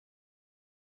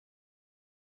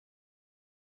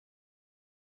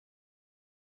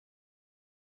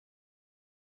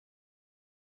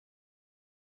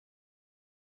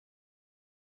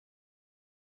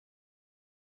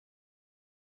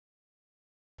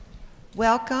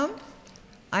Welcome.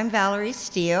 I'm Valerie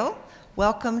Steele.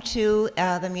 Welcome to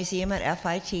the museum at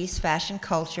FIT's Fashion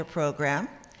Culture program.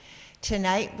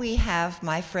 Tonight we have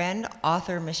my friend,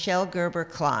 author Michelle Gerber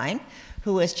Klein,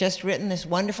 who has just written this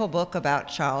wonderful book about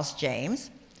Charles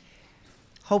James.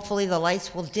 Hopefully the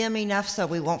lights will dim enough so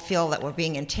we won't feel that we're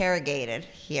being interrogated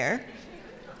here.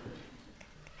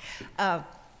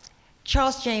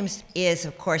 Charles James is,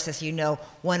 of course, as you know,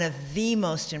 one of the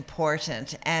most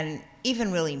important and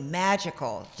even really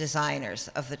magical designers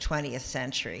of the 20th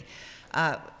century.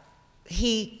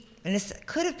 He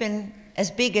could have been as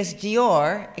big as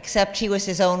Dior, except he was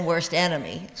his own worst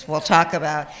enemy, as we'll talk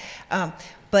about.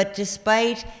 But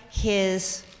despite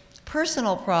his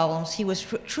personal problems, he was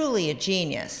truly a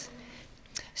genius.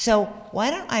 So why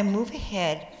don't I move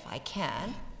ahead, if I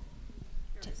can.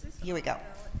 Here we go.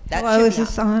 Hello, is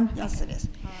this on? Yes, it is.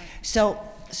 So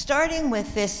starting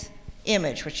with this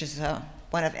image, which is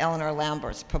one of Eleanor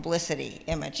Lambert's publicity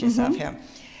images of him,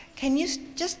 can you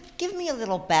just give me a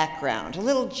little background, a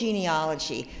little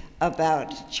genealogy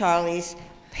about Charlie's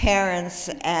parents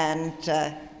and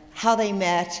how they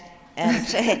met and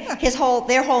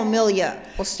their whole milieu?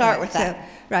 We'll start with that.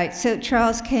 So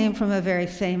Charles came from a very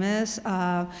famous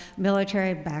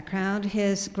military background.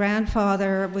 His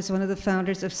grandfather was one of the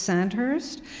founders of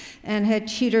Sandhurst and had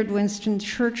tutored Winston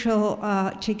Churchill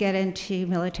to get into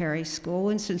military school.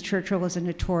 Winston Churchill was a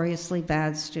notoriously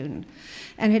bad student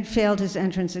and had failed his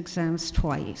entrance exams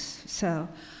twice. So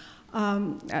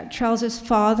Charles's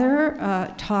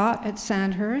father taught at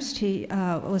Sandhurst. He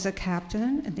was a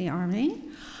captain in the Army.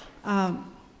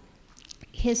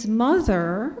 His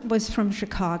mother was from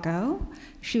Chicago.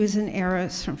 She was an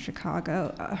heiress from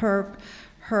Chicago.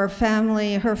 Her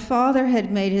family, her father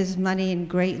had made his money in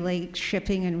Great Lakes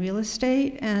shipping and real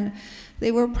estate, and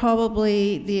they were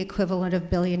probably the equivalent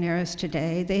of billionaires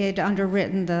today. They had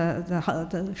underwritten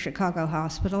the Chicago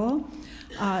hospital.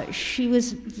 She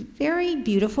was very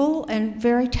beautiful and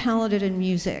very talented in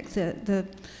music.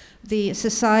 The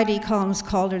society columns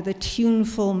called her the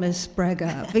tuneful Miss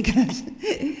Brega because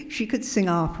she could sing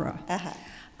opera.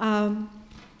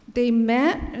 They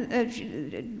met,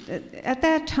 at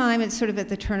that time, it's sort of at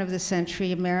the turn of the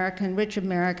century, rich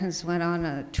Americans went on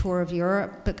a tour of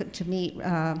Europe to meet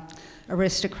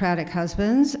aristocratic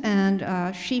husbands,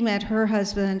 and she met her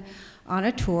husband on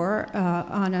a tour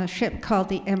on a ship called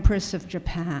the Empress of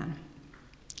Japan.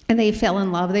 And they fell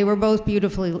in love. They were both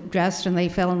beautifully dressed, and they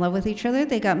fell in love with each other.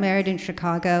 They got married in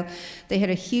Chicago. They had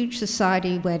a huge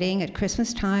society wedding at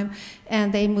Christmas time,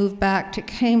 and they moved back to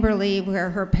Camberley, where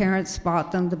her parents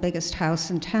bought them the biggest house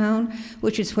in town,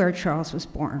 which is where Charles was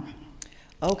born.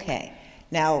 Okay.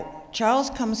 Now, Charles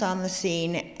comes on the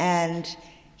scene, and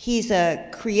he's a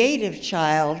creative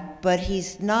child, but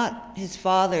he's not his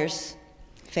father's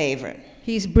favorite.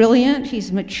 He's brilliant. He's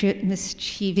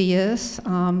mischievous.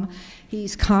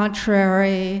 He's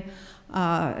contrary.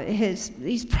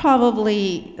 He's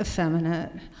probably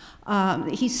effeminate.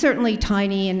 He's certainly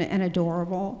tiny and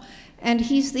adorable. And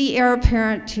he's the heir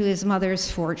apparent to his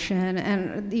mother's fortune,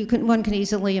 and one can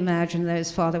easily imagine that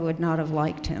his father would not have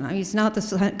liked him. I mean, he's not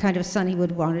the kind of son he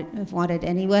would have wanted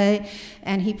anyway,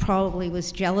 and he probably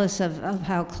was jealous of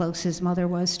how close his mother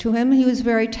was to him. He was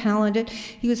very talented.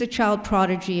 He was a child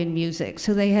prodigy in music,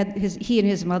 so he and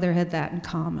his mother had that in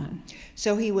common.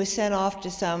 So he was sent off to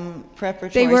some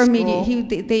preparatory school?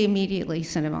 They immediately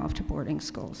sent him off to boarding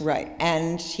schools. Right,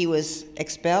 and he was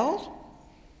expelled?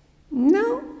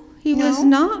 No. He was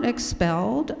not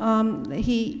expelled.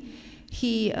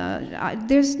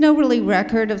 There's no really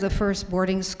record of the first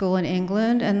boarding school in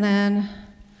England, and then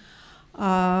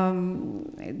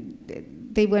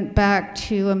they went back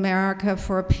to America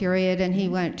for a period, and he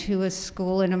went to a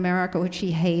school in America which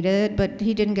he hated, but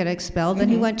he didn't get expelled. Then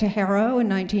he went to Harrow in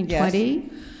 1920.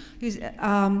 Yes.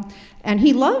 And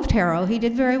he loved Harrow. He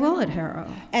did very well at Harrow.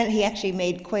 And he actually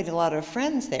made quite a lot of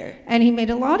friends there. And he made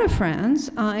a lot of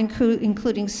friends,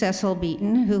 including Cecil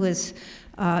Beaton, who was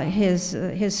his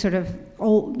sort of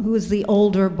who was the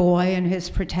older boy and his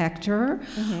protector,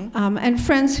 and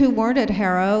friends who weren't at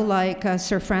Harrow, like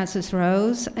Sir Francis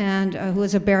Rose, and who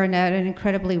was a baronet and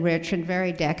incredibly rich and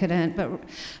very decadent, but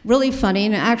really funny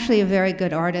and actually a very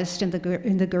good artist in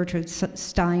the Gertrude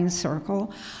Stein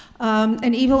circle,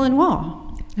 and Evelyn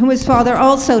Waugh, who his father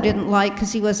also didn't like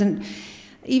because he wasn't.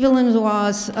 Evelyn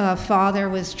Waugh's father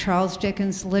was Charles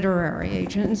Dickens' literary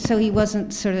agent, and so he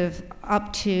wasn't sort of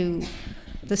up to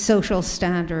the social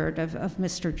standard of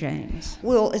Mr. James.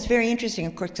 Well, it's very interesting,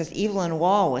 of course, because Evelyn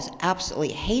Waugh was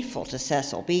absolutely hateful to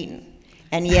Cecil Beaton,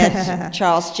 and yet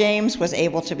Charles James was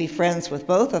able to be friends with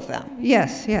both of them.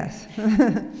 Yes, yes.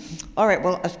 All right,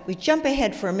 well, if we jump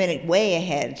ahead for a minute, way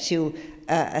ahead, to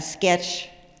a sketch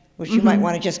which you might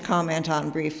want to just comment on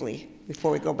briefly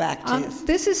before we go back to this.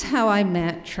 This is how I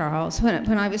met Charles.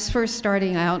 When I was first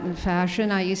starting out in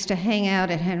fashion, I used to hang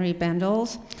out at Henry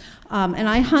Bendel's. And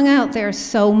I hung out there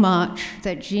so much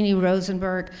that Jeannie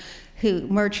Rosenberg, who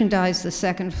merchandised the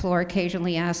second floor,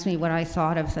 occasionally asked me what I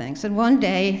thought of things. And one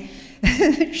day,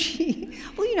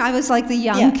 I was like the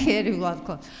young kid who loved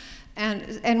clothes.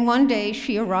 And one day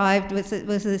she arrived with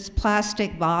this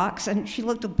plastic box, and she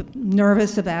looked a bit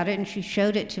nervous about it, and she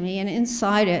showed it to me, and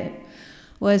inside it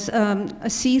was a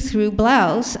see-through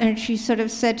blouse, and she sort of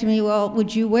said to me, well,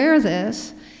 would you wear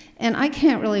this? And I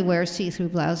can't really wear see-through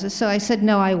blouses, so I said,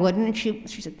 no, I wouldn't. And she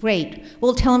said, great,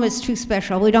 we'll tell them it's too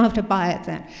special. We don't have to buy it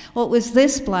then. Well, it was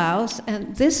this blouse,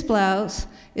 and this blouse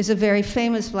is a very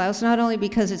famous blouse, not only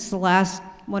because it's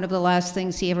one of the last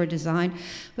things he ever designed,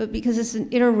 but because it's an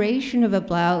iteration of a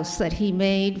blouse that he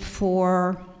made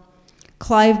for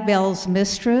Clive Bell's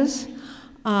mistress,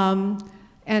 and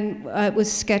it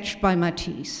was sketched by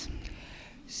Matisse.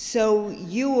 So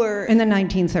you were in the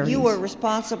 1930s. You were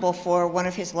responsible for one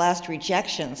of his last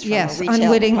rejections from yes, a retail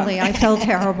unwittingly. department. I felt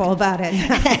terrible about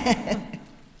it.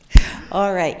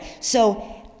 All right.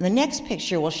 So the next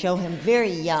picture will show him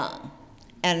very young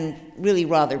and really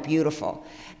rather beautiful.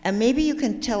 And maybe you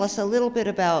can tell us a little bit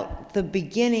about the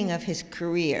beginning of his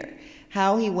career,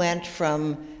 how he went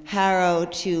from Harrow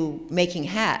to making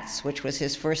hats, which was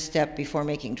his first step before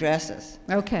making dresses.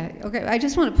 Okay. I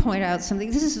just want to point out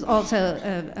something. This is also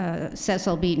a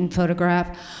Cecil Beaton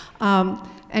photograph.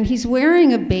 And he's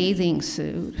wearing a bathing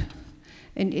suit.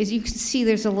 And as you can see,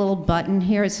 there's a little button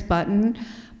here, it's buttoned.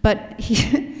 But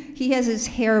he has his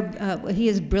hair, he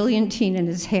has brilliantine in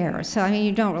his hair. So, I mean,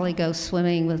 you don't really go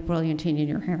swimming with brilliantine in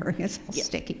your hair. It's all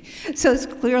sticky. So it's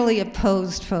clearly a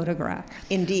posed photograph.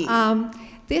 Indeed.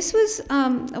 This was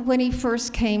when he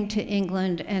first came to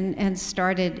England and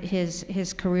started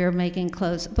his career making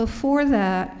clothes. Before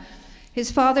that, his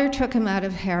father took him out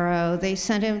of Harrow. They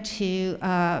sent him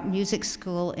to music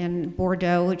school in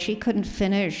Bordeaux, which he couldn't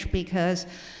finish because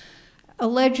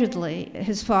allegedly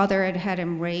his father had had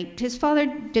him raped. His father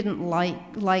didn't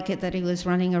like it that he was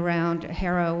running around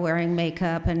Harrow wearing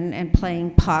makeup and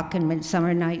playing Puck and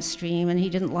Midsummer Night's Dream, and he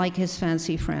didn't like his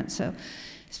fancy friends. So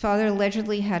his father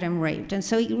allegedly had him raped, and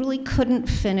so he really couldn't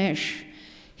finish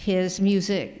his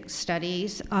music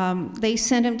studies. They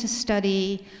sent him to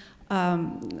study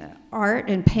art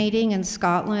and painting in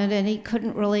Scotland, and he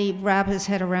couldn't really wrap his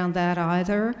head around that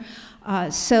either.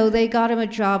 So they got him a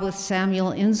job with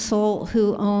Samuel Insull,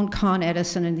 who owned Con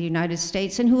Edison in the United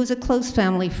States, and who was a close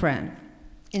family friend.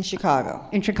 In Chicago.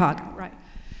 In Chicago, right.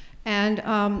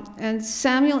 And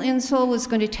Samuel Insull was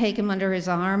going to take him under his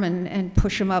arm and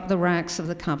push him up the ranks of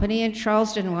the company, and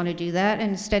Charles didn't want to do that.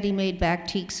 Instead, he made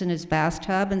batiks in his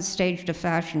bathtub and staged a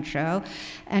fashion show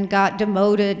and got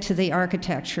demoted to the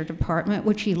architecture department,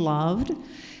 which he loved.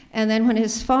 And then when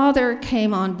his father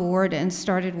came on board and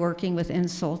started working with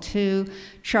Insull too,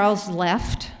 Charles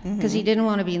left because he didn't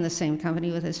want to be in the same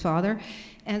company with his father,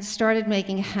 and started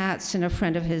making hats in a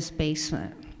friend of his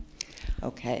basement.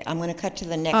 Okay, I'm going to cut to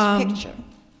the next picture,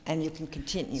 and you can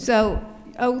continue. So,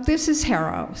 this is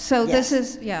Harrow. So yes.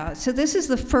 This is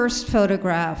the first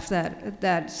photograph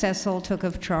that Cecil took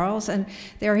of Charles, and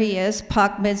there he is,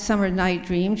 Puck, Midsummer Night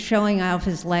Dream, showing off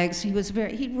his legs. He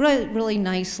had really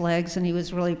nice legs, and he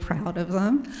was really proud of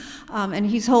them. And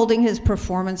he's holding his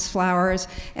performance flowers,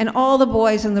 and all the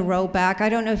boys in the row back, I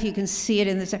don't know if you can see it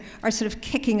in this, are sort of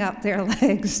kicking up their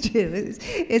legs too.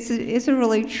 It's a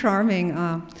really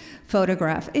charming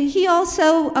photograph. He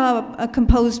also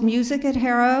composed music at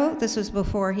Harrow. This was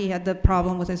before he had the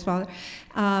problem with his father.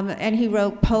 And he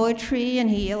wrote poetry, and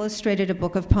he illustrated a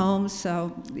book of poems,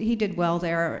 so he did well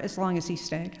there as long as he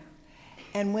stayed.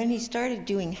 And when he started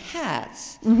doing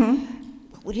hats,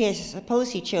 I suppose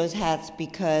he chose hats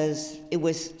because it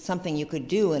was something you could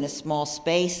do in a small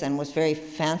space and was a very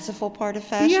fanciful part of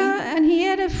fashion? Yeah, and he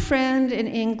had a friend in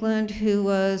England who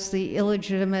was the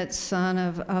illegitimate son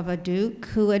of a duke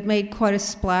who had made quite a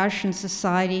splash in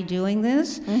society doing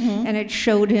this, and it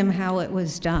showed him how it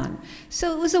was done.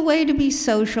 So it was a way to be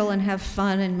social and have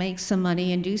fun and make some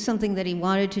money and do something that he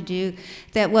wanted to do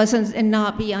that wasn't, and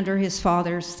not be under his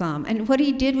father's thumb. And what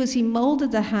he did was he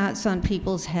molded the hats on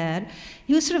people's head.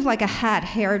 He was sort of like a hat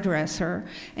hairdresser,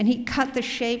 and he cut the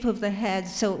shape of the head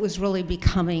so it was really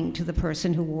becoming to the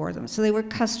person who wore them. So they were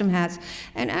custom hats,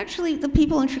 and actually the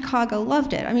people in Chicago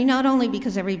loved it. I mean, not only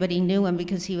because everybody knew him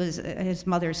because he was his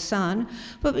mother's son,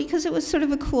 but because it was sort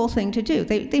of a cool thing to do.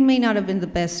 They may not have been the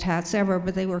best hats ever,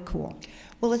 but they were cool.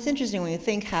 Well, it's interesting when you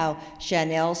think how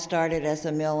Chanel started as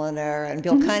a milliner and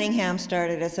Bill Cunningham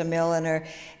started as a milliner,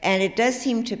 and it does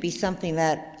seem to be something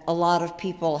that that a lot of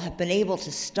people have been able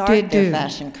to start their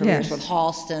fashion careers with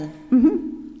Halston.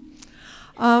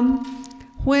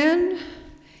 When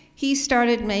he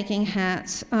started making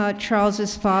hats,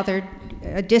 Charles's father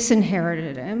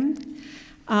disinherited him,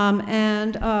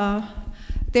 and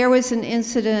there was an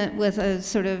incident with a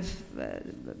sort of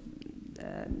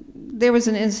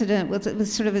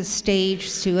sort of a staged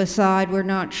suicide. We're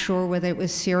not sure whether it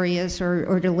was serious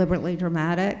or deliberately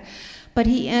dramatic. But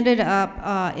he ended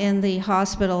up in the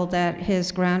hospital that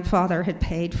his grandfather had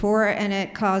paid for, and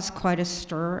it caused quite a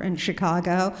stir in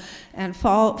Chicago. And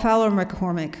Fowler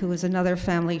McCormick, who was another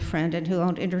family friend and who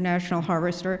owned International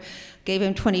Harvester, gave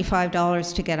him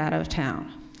 $25 to get out of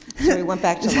town. So he went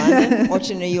back to London or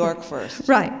to New York first?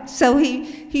 Right. So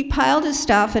he piled his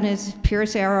stuff in his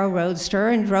Pierce Arrow Roadster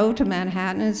and drove to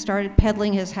Manhattan and started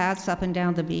peddling his hats up and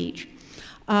down the beach.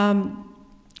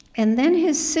 And then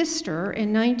his sister,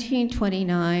 in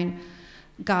 1929,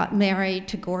 got married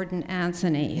to Gordon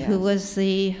Anthony, yes,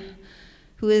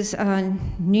 who is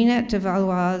Ninette de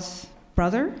Valois'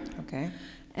 brother, okay,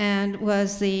 and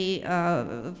was the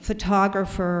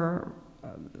photographer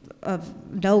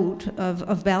of note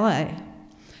of ballet.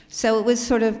 So it was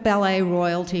sort of ballet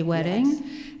royalty wedding, yes,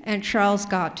 and Charles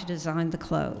got to design the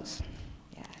clothes.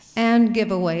 And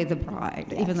give away the bride,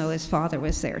 yes, even though his father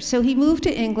was there. So he moved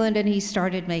to England and he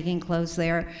started making clothes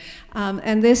there.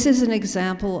 And this is an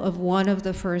example of one of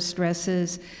the first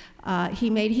dresses he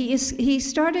made. He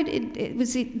started, it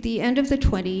was the end of the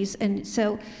 20s, and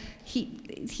so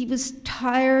he was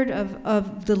tired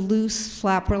of the loose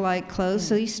flapper-like clothes,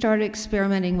 so he started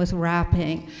experimenting with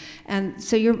wrapping. And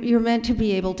so you're meant to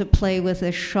be able to play with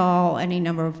a shawl any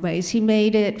number of ways. He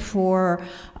made it for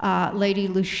Lady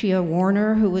Lucia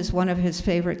Warner, who was one of his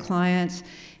favorite clients,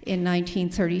 in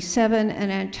 1937,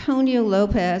 and Antonio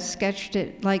Lopez sketched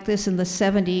it like this in the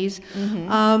 70s.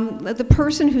 Mm-hmm. The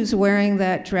person who's wearing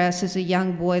that dress is a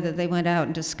young boy that they went out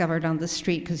and discovered on the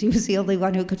street because he was the only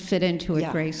one who could fit into it,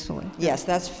 yeah, gracefully. Yes,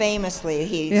 that's famously,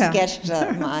 he, yeah, sketched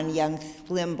on young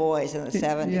slim boys in the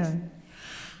 70s. Yeah.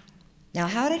 Now,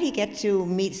 how did he get to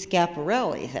meet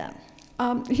Schiaparelli then?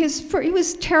 He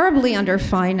was terribly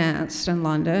underfinanced in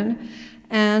London.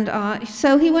 And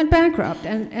so he went bankrupt,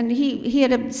 and he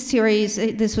had a series,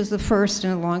 this was the first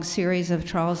in a long series of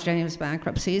Charles James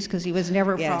bankruptcies, because he was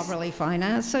never, yes, properly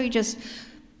financed, so he just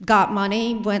got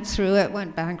money, went through it,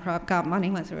 went bankrupt, got money,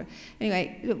 went through it.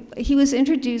 Anyway, he was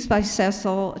introduced by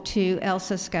Cecil to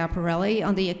Elsa Schiaparelli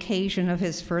on the occasion of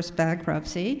his first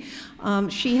bankruptcy.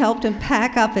 She helped him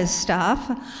pack up his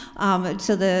stuff,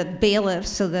 so the bailiffs,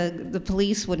 so the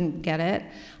police wouldn't get it,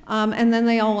 and then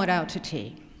they all went out to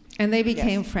tea. And they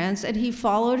became, yes, friends, and he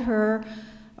followed her,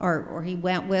 or he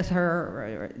went with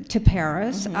her to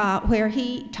Paris, mm-hmm, where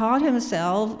he taught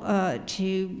himself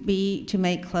to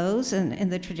make clothes in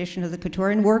the tradition of the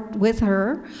couture, and worked with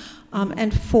her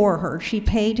and for her. She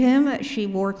paid him, she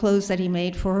wore clothes that he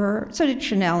made for her, so did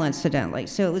Chanel, incidentally,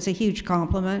 so it was a huge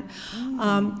compliment.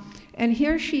 Mm. And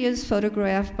here she is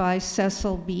photographed by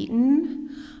Cecil Beaton.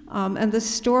 And the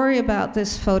story about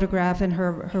this photograph in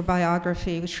her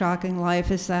biography, Shocking Life,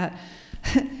 is that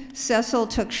Cecil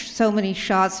took so many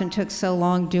shots and took so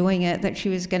long doing it that she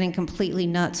was getting completely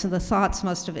nuts, and the thoughts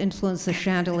must have influenced the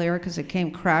chandelier because it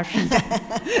came crashing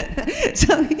down.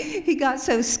 So he got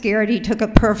so scared he took a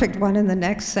perfect one in the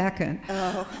next second.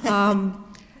 Oh.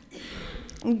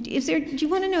 Do you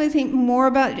want to know anything more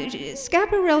about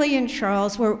Schiaparelli and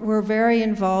Charles were very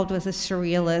involved with the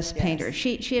surrealist, yes, painters.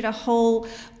 She had a whole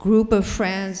group of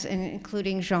friends,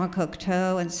 including Jean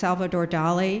Cocteau and Salvador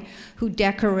Dali, who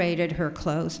decorated her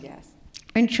clothes. Yes.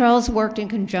 And Charles worked in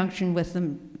conjunction with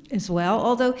them as well,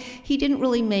 although he didn't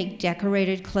really make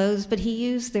decorated clothes, but he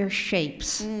used their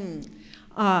shapes. Mm.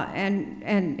 And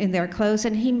in their clothes,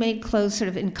 and he made clothes sort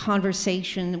of in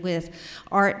conversation with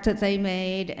art that they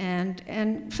made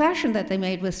and fashion that they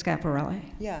made with Schiaparelli.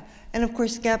 Yeah, and of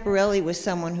course Schiaparelli was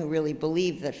someone who really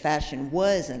believed that fashion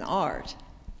was an art.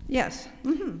 Yes.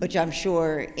 Mm-hmm. Which I'm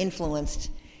sure influenced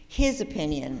his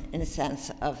opinion in a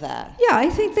sense of that. Yeah, I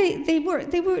think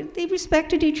they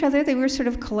respected each other. They were sort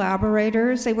of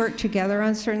collaborators. They worked together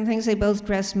on certain things. They both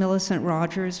dressed Millicent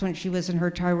Rogers when she was in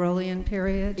her Tyrolean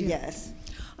period. Yes.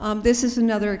 This is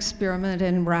another experiment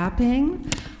in wrapping,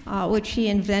 which he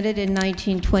invented in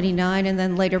 1929 and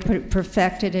then later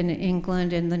perfected in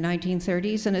England in the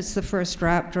 1930s, and it's the first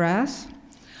wrap dress.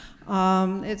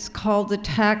 It's called the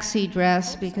taxi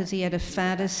dress because he had a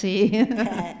fantasy.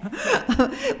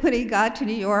 When he got to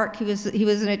New York, he was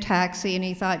in a taxi and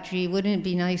he thought, gee, wouldn't it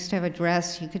be nice to have a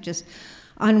dress you could just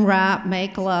unwrap,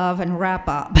 make love, and wrap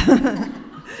up.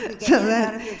 So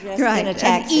that, right,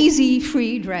 an easy,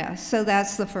 free dress. So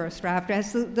that's the first wrap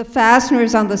dress. The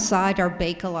fasteners on the side are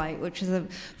Bakelite, which is the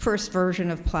first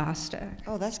version of plastic.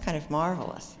 Oh, that's kind of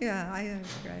marvelous. Yeah, I think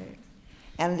it's great.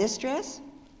 And this dress?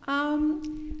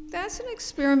 That's an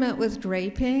experiment with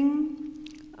draping.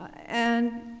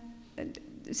 And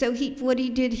so what he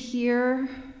did here,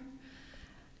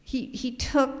 he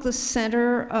took the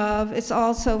center of, it's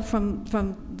also from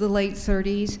the late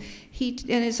 30s, and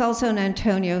it's also an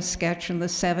Antonio sketch in the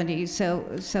 70s,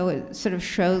 so it sort of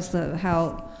shows and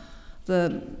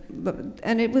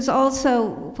it was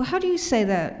also, how do you say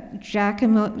that?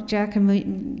 Jacquemus.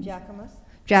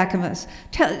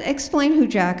 Explain who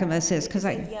Jacquemus is, because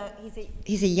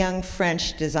he's a young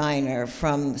French designer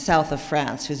from south of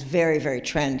France who's very, very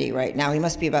trendy right now. He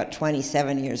must be about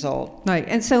 27 years old. Right,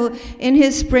 and so in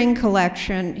his spring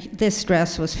collection, this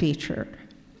dress was featured.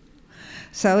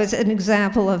 So it's an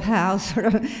example of how sort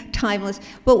of timeless.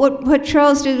 But what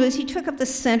Charles did was he took up the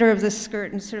center of the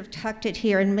skirt and sort of tucked it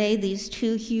here and made these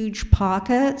two huge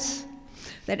pockets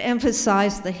that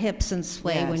emphasize the hips and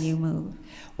sway when you move.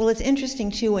 Well, it's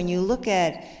interesting, too, when you look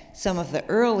at some of the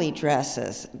early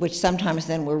dresses, which sometimes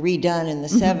then were redone in the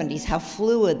 70s, how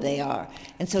fluid they are,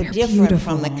 and so they're different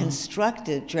beautiful. from the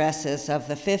constructed dresses of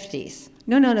the 50s.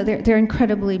 No, they're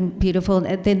incredibly beautiful.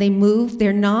 And then they move.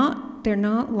 They're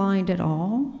not lined at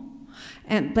all,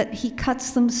 but he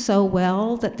cuts them so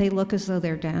well that they look as though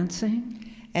they're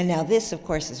dancing. And now this, of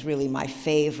course, is really my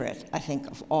favorite, I think,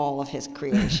 of all of his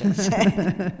creations.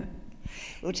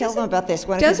 Well, tell them about this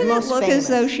one. Doesn't it look famous. as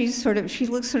though she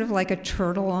looks sort of like a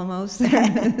turtle almost with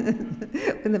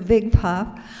a big puff?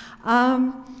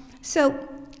 So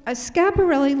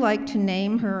Schiaparelli liked to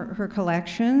name her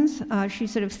collections. She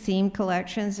sort of themed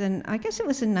collections, and I guess it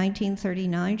was in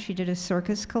 1939 she did a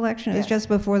circus collection. It was just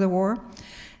before the war.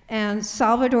 And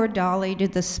Salvador Dali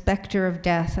did the Spectre of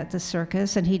Death at the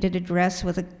circus, and he did a dress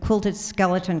with a quilted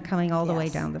skeleton coming all the way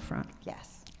down the front. Yes.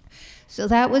 So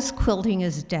that was quilting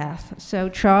as death. So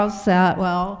Charles thought,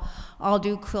 well, I'll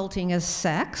do quilting as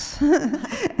sex.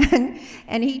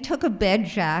 and he took a bed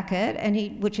jacket,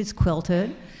 which is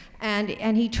quilted,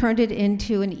 and he turned it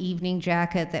into an evening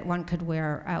jacket that one could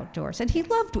wear outdoors. And he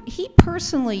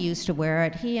personally used to wear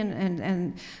it. He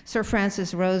and Sir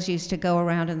Francis Rose used to go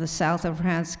around in the south of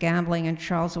France gambling, and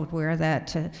Charles would wear that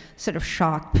to sort of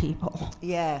shock people.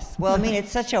 Yes. Well, I mean,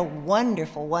 it's such a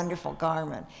wonderful, wonderful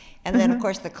garment. And then, of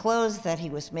course, the clothes that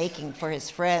he was making for his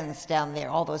friends down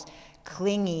there, all those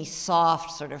clingy,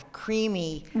 soft, sort of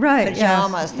creamy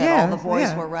pajamas that all the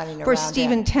boys were running around for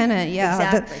Stephen Tennant,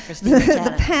 Exactly, for Stephen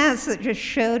Tennant. The pants that just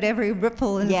showed every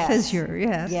ripple and fissure,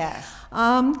 Yes.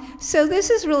 So this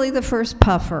is really the first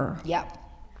puffer. Yep.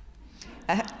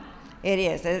 It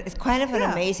is. It's kind of an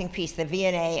amazing piece. The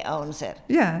V&A owns it.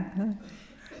 Yeah.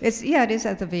 It is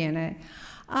at the V&A.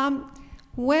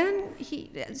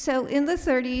 So in the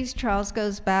 30s, Charles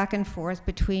goes back and forth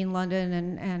between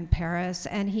London and Paris,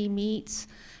 and he meets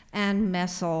Anne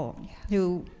Messel,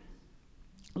 who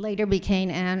later became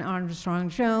Anne Armstrong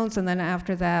Jones, and then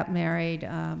after that married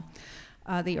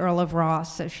the Earl of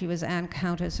Ross, so she was Anne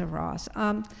Countess of Ross.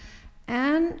 Anne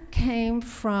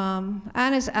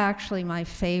is actually my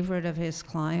favorite of his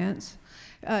clients.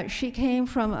 She came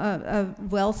from a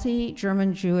wealthy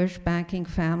German Jewish banking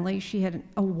family. She had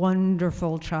a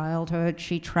wonderful childhood.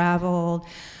 She traveled.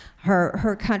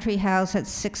 Her country house had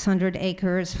 600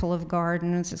 acres full of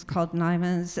gardens. It's called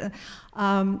Nymans.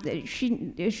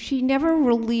 She never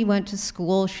really went to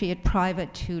school. She had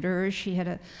private tutors. She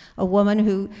had a woman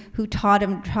who taught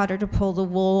her to pull the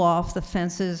wool off the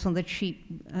fences when the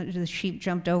sheep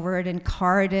jumped over it, and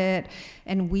card it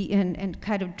and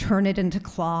kind of turn it into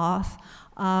cloth.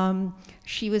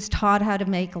 She was taught how to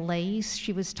make lace.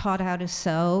 She was taught how to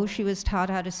sew. She was taught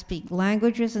how to speak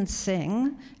languages and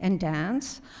sing and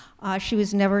dance. She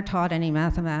was never taught any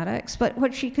mathematics, but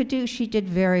what she could do, she did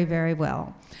very, very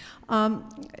well.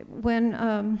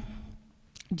 When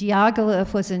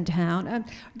Diaghilev was in town,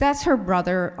 that's her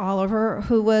brother, Oliver,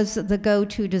 who was the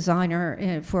go-to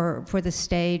designer for the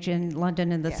stage in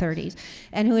London in the 30s,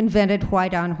 and who invented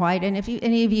white on white. And if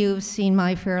any of you have seen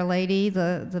My Fair Lady,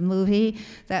 the movie,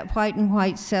 that white and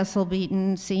white Cecil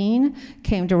Beaton scene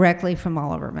came directly from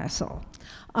Oliver Messel.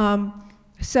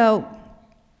 So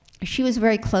she was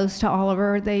very close to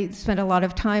Oliver. They spent a lot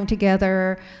of time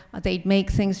together. They'd make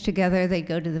things together. They'd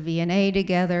go to the V&A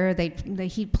together.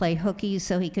 He'd play hooky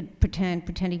so he could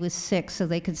pretend he was sick so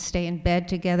they could stay in bed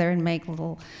together and make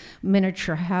little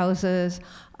miniature houses.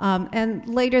 And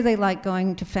later they liked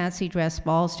going to fancy dress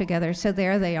balls together. So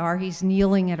there they are. He's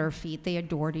kneeling at her feet. They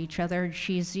adored each other.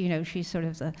 She's, you know, she's sort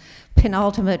of the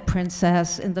penultimate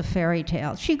princess in the fairy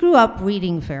tales. She grew up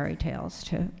reading fairy tales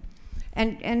too.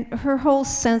 And her whole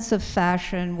sense of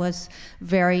fashion was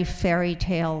very fairy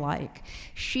tale-like.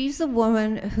 She's the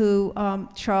woman who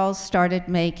Charles started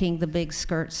making the big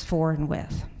skirts for and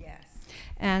with. Yes.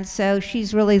 And so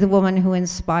she's really the woman who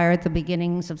inspired the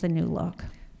beginnings of the new look.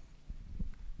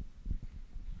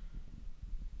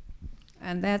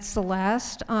 And that's the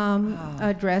last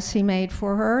dress he made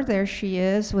for her. There she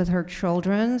is with her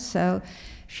children. So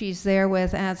she's there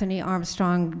with Anthony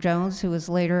Armstrong Jones, who was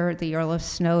later the Earl of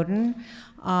Snowdon,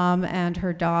 and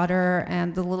her daughter,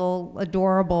 and the little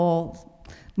adorable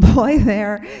boy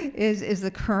there is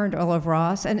the current Earl of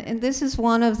Ross. And this is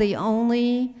one of the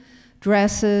only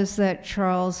dresses that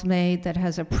Charles made that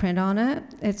has a print on it.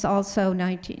 It's also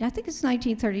I think it's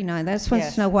 1939. That's when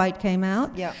Yes. Snow White came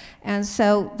out. Yeah. And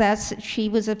so she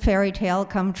was a fairy tale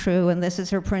come true, and this is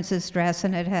her princess dress,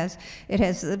 and it has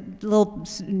little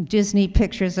Disney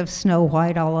pictures of Snow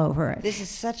White all over it. This is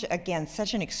such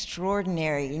an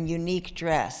extraordinary and unique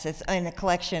dress. It's in a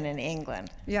collection in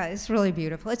England. Yeah, it's really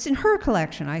beautiful. It's in her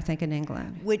collection, I think, in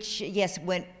England. Which, yes,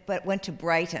 went to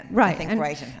Brighton. Right, I think and,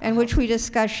 Brighton. and which we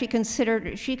discussed. She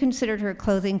considered her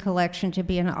clothing collection to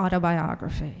be an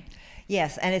autobiography.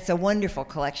 Yes, and it's a wonderful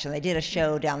collection. They did a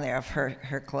show down there of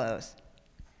her clothes.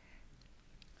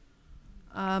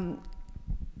 In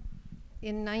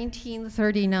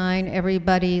 1939,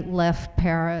 everybody left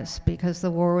Paris because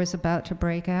the war was about to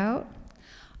break out,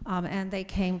 and they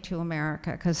came to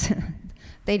America because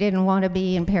they didn't want to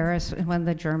be in Paris when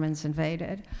the Germans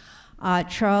invaded.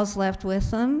 Charles left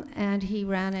with them, and he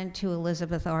ran into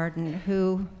Elizabeth Arden,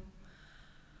 who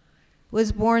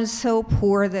was born so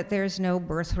poor that there's no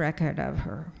birth record of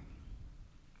her.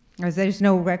 Or there's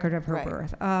no record of her Right.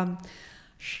 birth.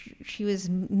 She was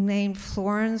named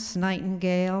Florence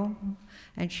Nightingale,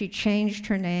 and she changed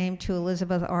her name to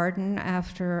Elizabeth Arden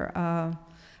after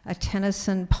a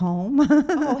Tennyson poem.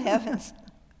 Oh, heavens.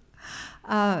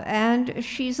 And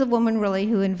she's a woman really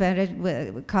who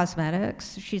invented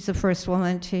cosmetics. She's the first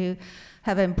woman to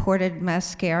have imported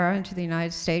mascara into the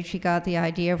United States. She got the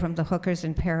idea from the hookers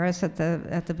in Paris at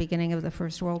the beginning of the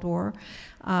First World War.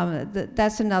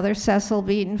 That's another Cecil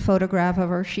Beaton photograph of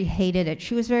her. She hated it.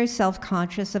 She was very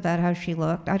self-conscious about how she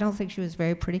looked. I don't think she was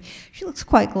very pretty. She looks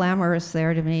quite glamorous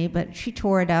there to me, but she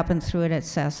tore it up and threw it at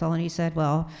Cecil, and he said,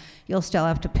 well, you'll still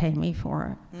have to pay me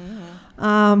for it.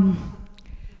 Mm-hmm.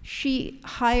 She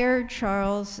hired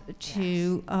Charles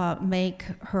to make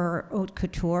her haute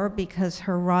couture because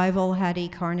her rival, Hattie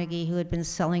Carnegie, who had been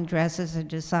selling dresses, had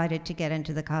decided to get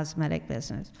into the cosmetic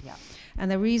business. Yeah. And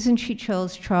the reason she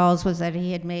chose Charles was that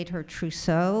he had made her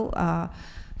trousseau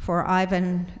for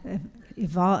Ivan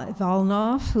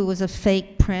Ivanov, who was a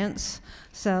fake prince.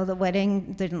 So the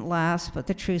wedding didn't last, but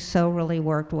the trousseau really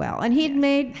worked well. And he'd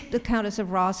made the Countess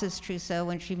of Ross's trousseau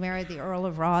when she married the Earl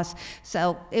of Ross,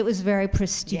 so it was very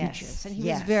prestigious. Yes. And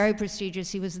he was very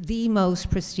prestigious. He was the most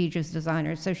prestigious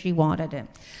designer, so she wanted him.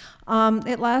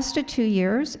 It lasted 2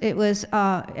 years. It was,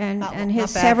 and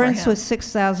his severance was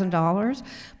 $6,000,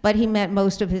 but he met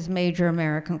most of his major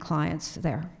American clients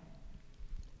there.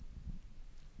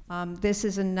 This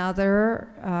is another,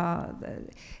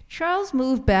 Charles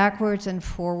moved backwards and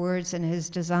forwards in his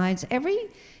designs.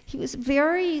 He was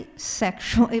very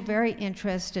sexually, very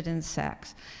interested in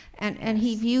sex. And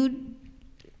he viewed,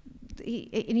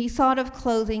 he thought of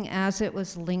clothing as it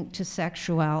was linked to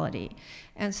sexuality.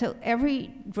 And so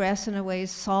every dress, in a way,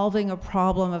 is solving a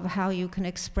problem of how you can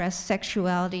express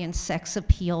sexuality and sex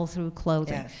appeal through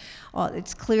clothing. Yes.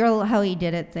 It's clear how he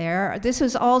did it there. This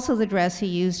was also the dress he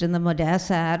used in the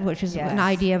Modeste ad, which is an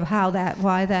idea of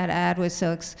why that ad was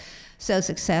so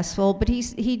successful. But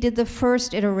he did the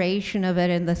first iteration of it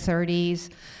in the 30s,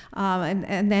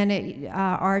 and then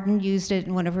Arden used it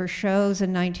in one of her shows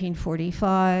in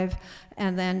 1945,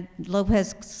 and then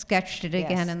Lopez sketched it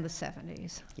again in the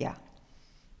 70s. Yeah.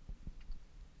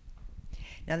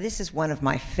 Now, this is one of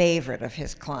my favorite of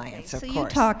his clients, of course. So you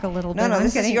talk a little bit. No,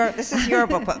 this is your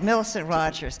book, but Millicent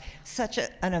Rogers, such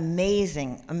an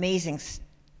amazing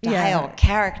style,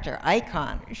 character,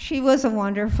 icon. She was a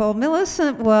wonderful.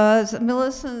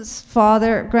 Millicent's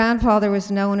grandfather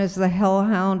was known as the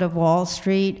Hellhound of Wall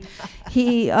Street.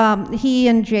 He and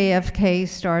JFK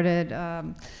started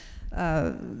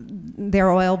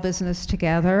their oil business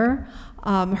together.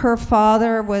 Her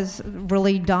father was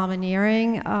really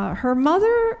domineering. Her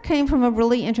mother came from a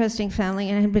really interesting family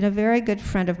and had been a very good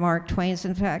friend of Mark Twain's.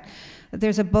 In fact,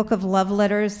 there's a book of love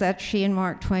letters that she and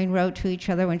Mark Twain wrote to each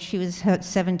other when she was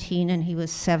 17 and he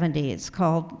was 70. It's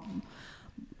called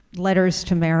Letters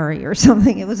to Mary or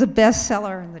something. It was a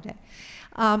bestseller in the day.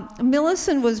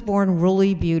 Millicent was born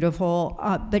really beautiful,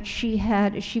 but she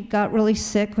got really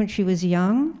sick when she was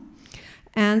young.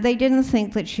 And they didn't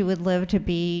think that she would live to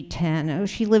be 10.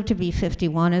 She lived to be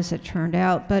 51, as it turned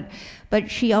out, but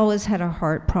she always had a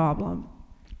heart problem,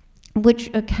 which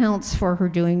accounts for her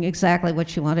doing exactly what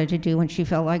she wanted to do when she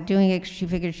felt like doing it. She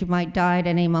figured she might die at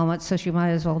any moment, so she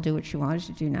might as well do what she wanted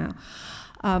to do now.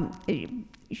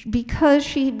 Because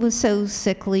she was so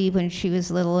sickly when she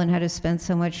was little and had to spend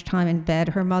so much time in bed,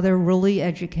 her mother really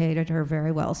educated her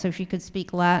very well. So she could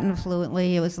speak Latin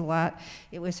fluently. It was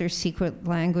her secret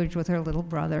language with her little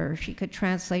brother. She could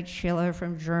translate Schiller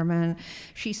from German.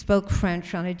 She spoke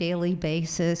French on a daily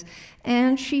basis.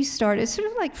 And she started,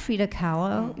 sort of like Frida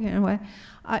Kahlo, in a way,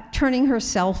 turning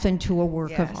herself into a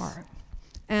work of art.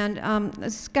 And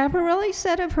Schiaparelli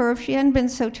said of her, if she hadn't been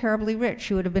so terribly rich,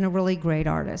 she would have been a really great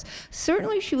artist.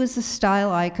 Certainly she was a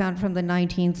style icon from the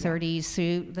 1930s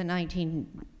through the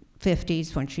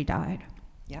 1950s when she died.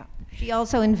 Yeah. She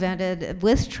also invented,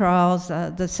 with Charles,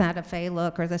 the Santa Fe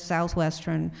look, or the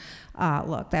Southwestern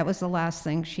look. That was the last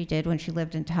thing she did when she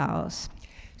lived in Taos.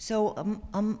 So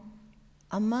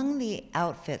among the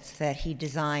outfits that he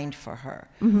designed for her,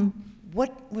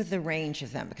 what were the range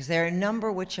of them? Because there are a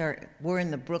number which were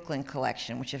in the Brooklyn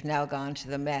collection, which have now gone to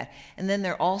the Met. And then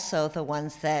there are also the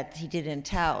ones that he did in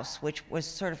Taos, which was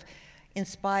sort of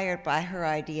inspired by her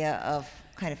idea of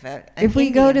kind of an If we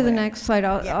Indian go to the wear. next slide,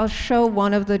 I'll show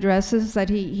one of the dresses that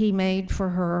he made for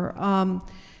her.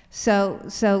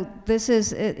 So this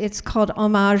is, it's called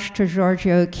Homage to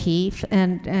Georgia O'Keeffe,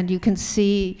 and you can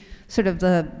see sort of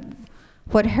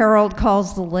what Harold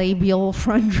calls the labial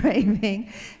front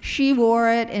draping. She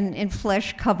wore it in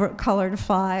flesh-colored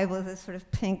 5 with this sort of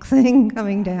pink thing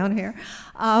coming down here.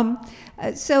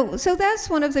 So that's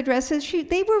one of the dresses.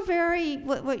 They were very,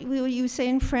 what you say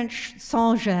in French,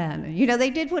 sans gêne. You know, they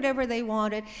did whatever they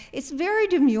wanted. It's very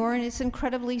demure and it's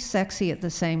incredibly sexy at the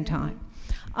same time.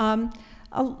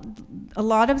 A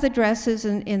lot of the dresses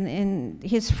in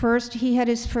his first, he had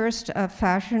his first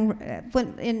fashion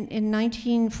in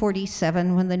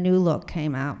 1947 when the New Look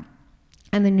came out,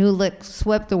 and the New Look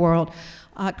swept the world.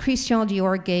 Christian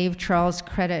Dior gave Charles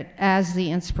credit as the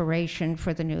inspiration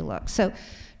for the New Look. So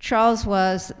Charles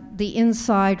was the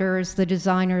insider's, the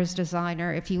designer's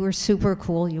designer. If you were super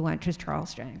cool, you went to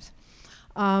Charles James.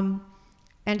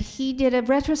 And he did a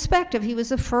retrospective. He was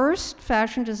the first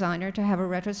fashion designer to have a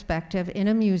retrospective in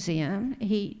a museum.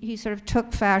 He sort of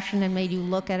took fashion and made you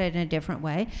look at it in a different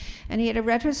way. And he had a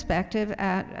retrospective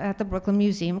at the Brooklyn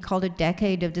Museum called A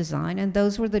Decade of Design, and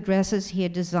those were the dresses he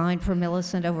had designed for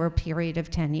Millicent over a period of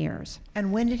 10 years.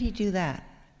 And when did he do that?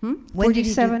 When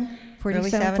 47,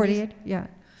 47, 48, yeah.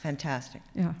 Fantastic.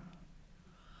 Yeah.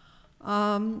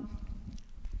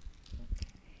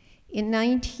 In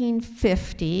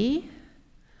 1950,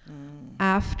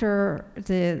 after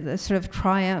the sort of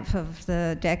triumph of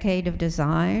the Decade of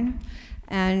Design,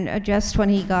 and just when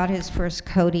he got his first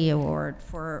Coty Award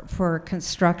for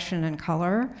construction and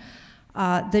color,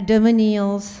 the de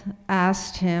Menils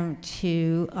asked him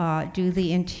to do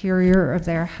the interior of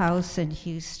their house in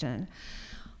Houston.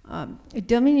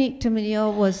 Dominique de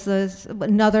Menil was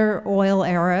another oil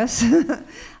heiress.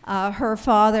 Her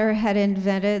father had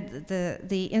invented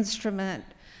the instrument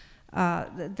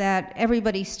that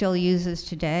everybody still uses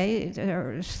today.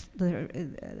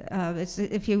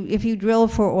 If you drill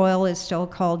for oil, it's still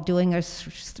called doing a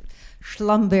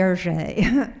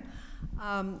Schlumberger.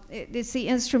 It's the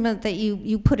instrument that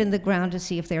you put in the ground to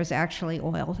see if there's actually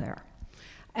oil there.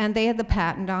 And they had the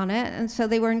patent on it, and so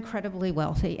they were incredibly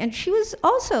wealthy. And she was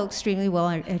also extremely well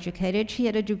educated. She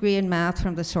had a degree in math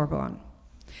from the Sorbonne.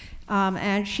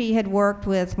 And she had worked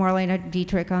with Marlene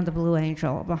Dietrich on the Blue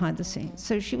Angel behind the scenes.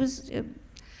 So she was,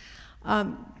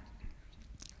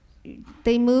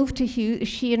 they moved to Houston,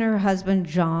 she and her husband,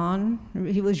 John,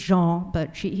 he was Jean,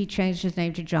 but he changed his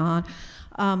name to John,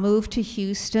 moved to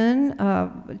Houston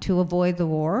to avoid the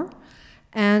war.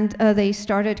 And they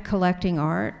started collecting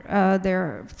art.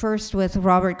 They're first with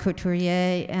Robert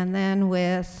Couturier, and then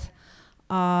with,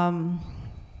 God,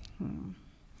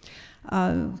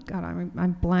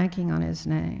 I'm blanking on his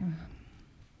name.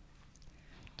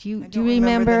 Do you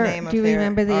remember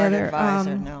the other?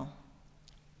 Advisor, no.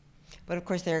 But of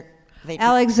course, they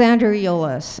Alexander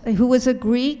Iolis, who was a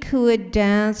Greek who had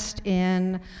danced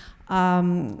in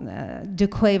De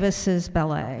Cuevas's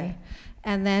ballet.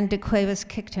 And then de Cuevas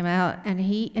kicked him out, and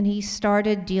he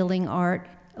started dealing art.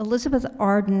 Elizabeth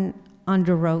Arden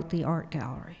underwrote the art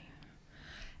gallery.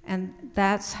 And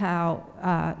that's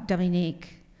how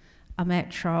Dominique met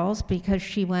Charles, because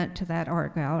she went to that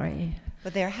art gallery.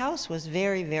 But their house was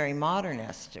very, very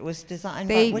modernist. It was designed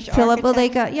by which Philip, well,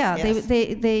 architect?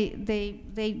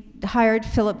 they hired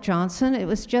Philip Johnson. It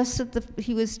was just that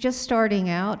he was just starting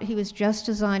out. He was just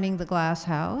designing the glass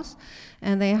house,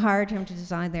 and they hired him to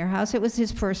design their house. It was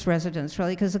his first residence,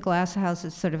 really, because the glass house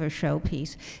is sort of a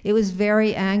showpiece. It was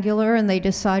very angular, and they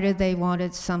decided they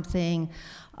wanted something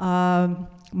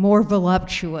more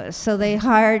voluptuous. So they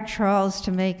hired Charles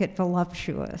to make it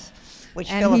voluptuous. Which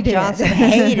Philip Johnson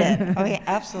hated. Oh, he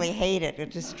absolutely hated it.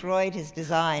 It destroyed his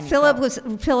design. Philip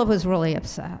was really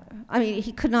upset. I mean,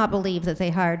 he could not believe that they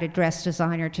hired a dress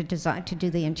designer to do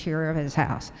the interior of his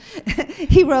house.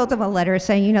 He wrote them a letter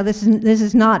saying, you know, this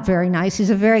is not very nice. He's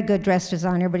a very good dress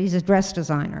designer, but he's a dress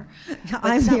designer.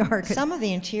 I'm the architect. Some of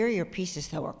the interior pieces,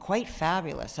 though, are quite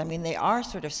fabulous. I mean, they are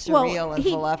sort of surreal and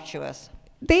voluptuous.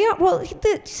 They are, well,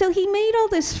 so he made all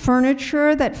this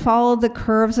furniture that followed the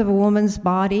curves of a woman's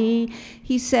body.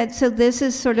 He said, so this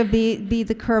is sort of be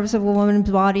the curves of a woman's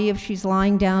body if she's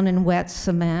lying down in wet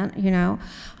cement, you know.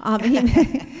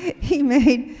 He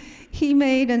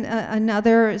made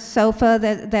another sofa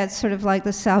that's sort of like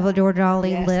the Salvador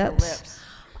Dali lips.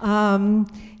 The lips.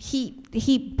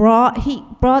 He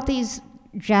brought these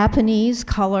Japanese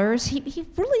colors. He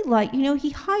really liked, you know,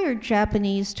 he hired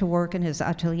Japanese to work in his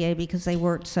atelier because they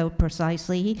worked so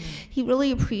precisely. He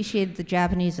really appreciated the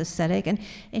Japanese aesthetic, and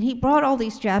he brought all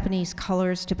these Japanese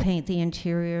colors to paint the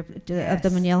interior of the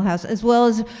Menil house, as well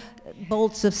as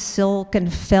bolts of silk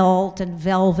and felt and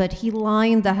velvet. He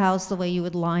lined the house the way you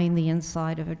would line the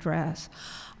inside of a dress.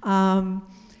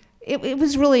 It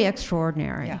was really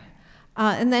extraordinary. Yeah.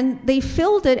 And then they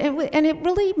filled it, and it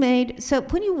really made, so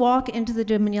when you walk into the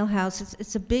de Menil house,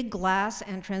 it's a big glass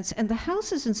entrance, and the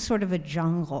house is in sort of a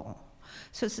jungle.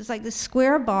 So it's like this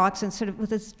square box, and sort of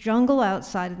with this jungle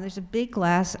outside, and there's a big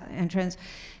glass entrance.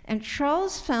 And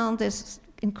Charles found this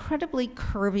incredibly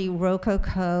curvy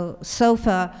Rococo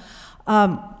sofa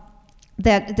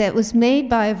that was made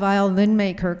by a violin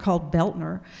maker called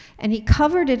Beltner, and he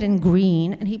covered it in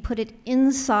green, and he put it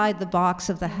inside the box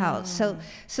of the house.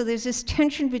 So there's this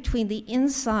tension between the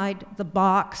inside, the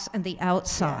box, and the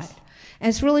outside. Yes. And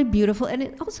it's really beautiful, and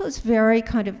it also is very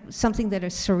kind of something that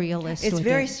is surrealist. It's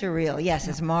very surreal, yes,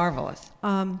 it's marvelous.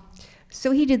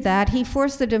 So he did that. He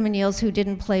forced the de Menils, who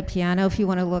didn't play piano, if you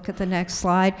want to look at the next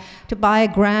slide, to buy a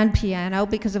grand piano,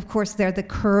 because of course there are the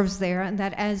curves there, and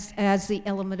that adds the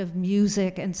element of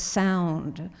music and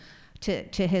sound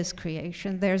to his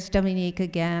creation. There's Dominique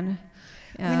again.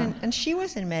 I mean, and she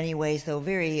was in many ways, though,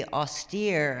 very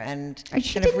austere and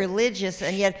kind of religious,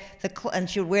 and yet and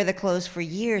she would wear the clothes for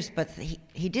years, but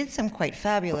he did some quite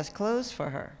fabulous clothes for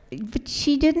her. But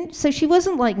she didn't, so she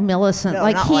wasn't like Millicent. No,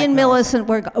 like he like and Millicent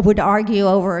would argue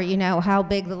over, you know, how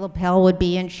big the lapel would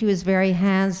be, and she was very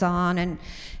hands-on, and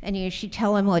you know, she'd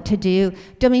tell him what to do.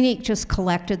 Dominique just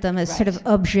collected them as sort of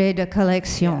objet de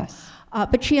collection. Yes.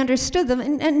 But she understood them,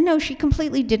 and no, she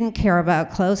completely didn't care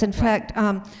about clothes. In fact,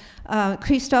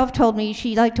 Christophe told me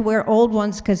she liked to wear old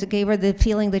ones because it gave her the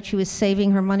feeling that she was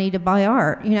saving her money to buy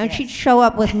art. You know, she'd show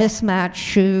up with mismatched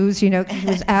shoes, you know, because she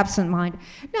was absent-minded.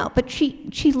 No, but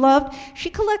she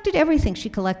collected everything. She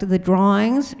collected the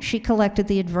drawings, she collected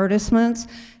the advertisements,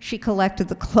 she collected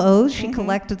the clothes, she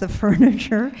collected the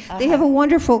furniture. They have a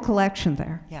wonderful collection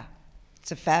there. Yeah,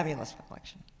 it's a fabulous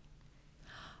collection.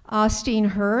 Austin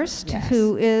Hurst,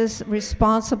 who is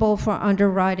responsible for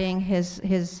underwriting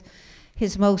his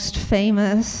most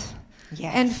famous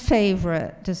and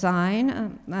favorite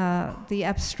design, the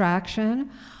abstraction.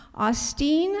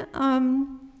 Austin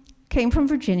came from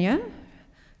Virginia.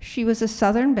 She was a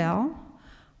Southern belle.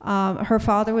 Her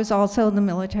father was also in the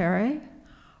military.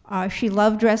 She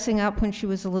loved dressing up when she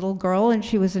was a little girl, and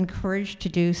she was encouraged to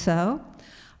do so.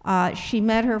 She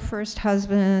met her first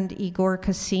husband, Igor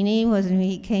Cassini, when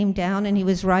he came down and he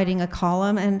was writing a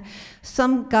column, and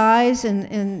some guys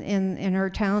in her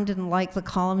town didn't like the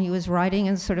column he was writing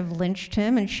and sort of lynched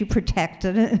him, and she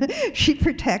protected it. She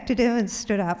protected him and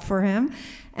stood up for him.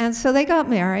 And so they got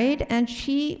married, and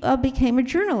she became a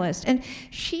journalist. And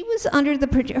she was under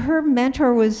her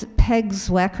mentor was Peg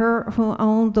Zwecker, who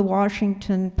owned the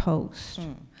Washington Post,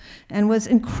 and was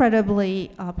incredibly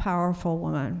powerful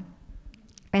woman.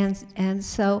 And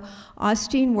so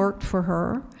Austin worked for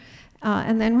her.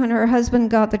 And then when her husband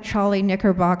got the Charlie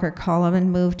Knickerbocker column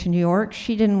and moved to New York,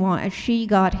 she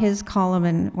got his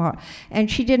column,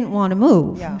 and she didn't want to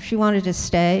move. Yeah. She wanted to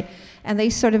stay. And they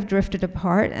sort of drifted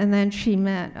apart. And then she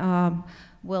met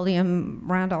William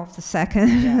Randolph II,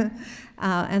 Yeah.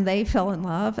 and they fell in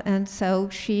love, and so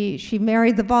she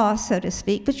married the boss, so to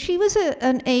speak. But she was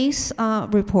an ace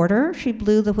reporter. She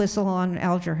blew the whistle on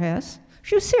Alger Hiss.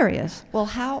 She was serious. Well,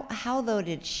 how though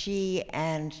did she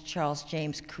and Charles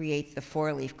James create the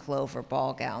four-leaf clover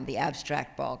ball gown, the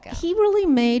abstract ball gown? He really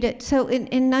made it. So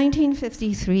in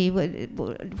 1953,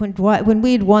 when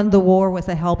we had won the war with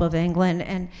the help of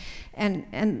England,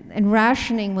 and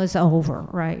rationing was over,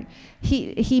 right?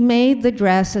 He made the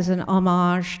dress as an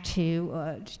homage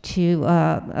to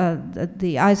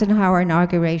the Eisenhower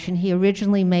inauguration. He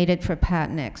originally made it for Pat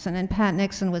Nixon, and Pat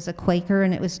Nixon was a Quaker,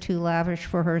 and it was too lavish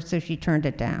for her, so she turned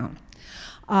it down.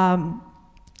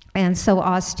 And so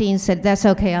Austin said, that's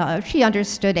okay. She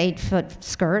understood 8-foot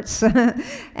skirts.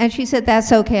 And she said,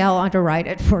 that's okay, I'll underwrite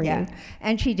it for you.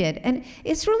 And she did. And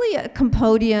it's really a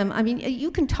compendium. I mean, you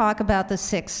can talk about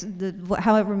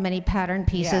however many pattern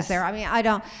pieces there. I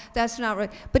mean, that's not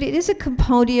right. But it is a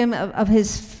compendium of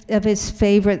his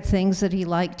favorite things that he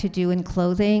liked to do in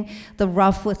clothing. The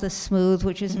rough with the smooth,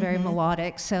 which is very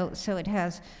melodic. So it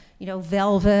has,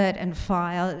 velvet and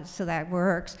file, so that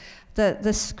works.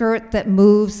 The skirt that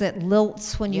moves, that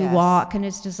lilts when you walk, and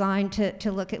is designed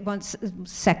to look at once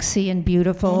sexy and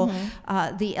beautiful.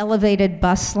 The elevated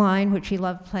bust line, which he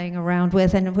loved playing around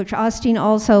with, and which Austin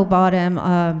also bought him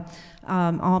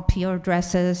empire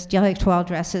dresses, directoire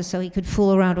dresses, so he could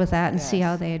fool around with that and see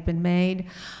how they had been made.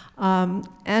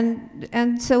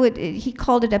 And so he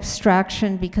called it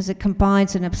abstraction because it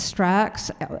combines and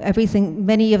abstracts everything,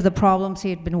 many of the problems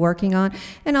he had been working on,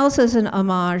 and also as an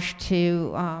homage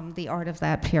to the art of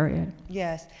that period.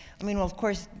 Yes. I mean, well, of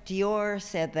course, Dior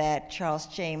said that Charles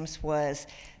James was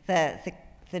the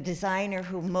designer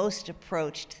who most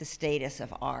approached the status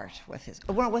of art with his.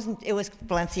 Well, it was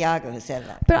Balenciaga who said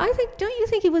that. But don't you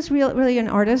think he was really an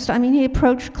artist? I mean, he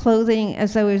approached clothing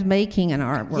as though he was making an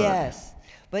artwork. Yes.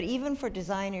 But even for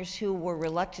designers who were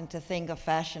reluctant to think of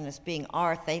fashion as being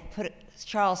art, they put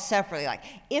Charles separately. Like,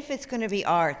 if it's going to be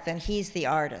art, then he's the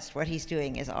artist. What he's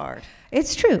doing is art.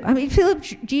 It's true. I mean,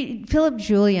 Philip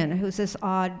Julian, who's this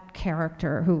odd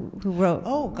character who wrote.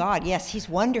 Oh God, yes, he's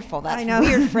wonderful. That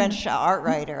weird French art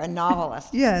writer, a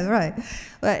novelist. Yeah, right.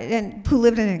 And who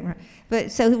lived in England. But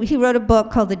so he wrote a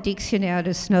book called The Dictionnaire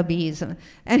de Snobisme,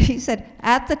 and he said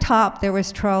at the top there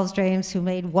was Charles James, who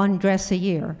made one dress a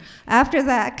year. After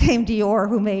that came Dior,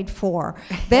 who made 4.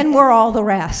 Then we're all the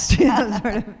rest.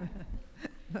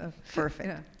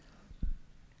 Perfect.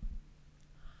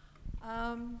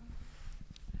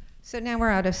 So now we're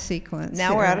out of sequence.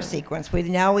 Now we're out of sequence.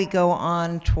 Now we go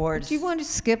on towards. Do you want to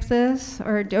skip this,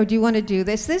 or do you want to do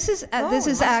this? This is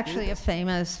actually a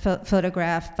famous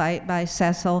photograph by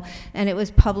Cecil, and it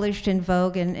was published in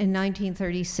Vogue in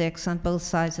 1936 on both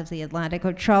sides of the Atlantic,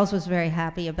 which Charles was very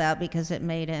happy about because it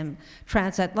made him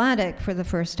transatlantic for the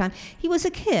first time. He was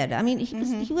a kid. I mean,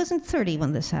 he wasn't 30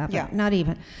 when this happened. Not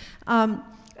even.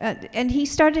 And he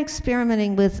started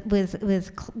experimenting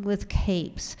with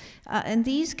capes, and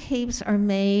these capes are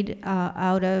made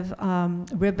out of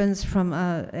ribbons from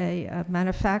a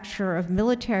manufacturer of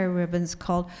military ribbons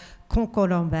called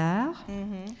Concolambert.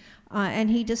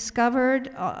 And he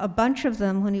discovered a bunch of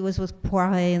them when he was with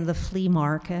Poiret in the flea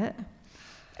market.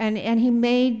 And he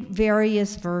made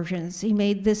various versions. He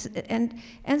made this, and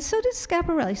so did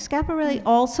Schiaparelli. Schiaparelli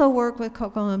also worked with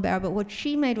Coco Lambert, but what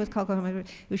she made with Coco Lambert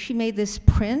was she made this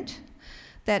print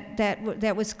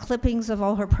that was clippings of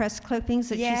all her press clippings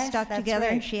that she stuck together,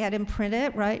 and she had him print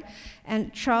it, right?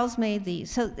 And Charles made these.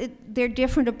 So they're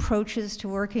different approaches to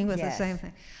working with the same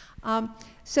thing.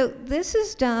 So this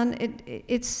is done,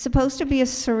 it's supposed to be a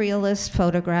surrealist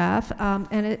photograph,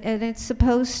 and it's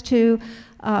supposed to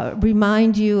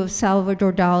remind you of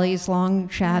Salvador Dali's Long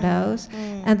Shadows.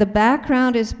 And the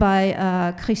background is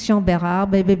by Christian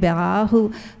Bérard, Bébé Bérard,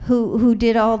 who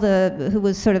did who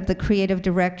was sort of the creative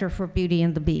director for Beauty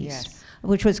and the Beast,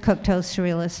 which was Cocteau's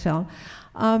surrealist film.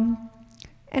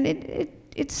 And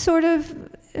it's sort of,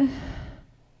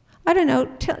 I don't know,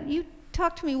 you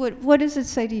talk to me, what does it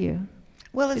say to you?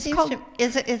 Well, it's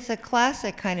a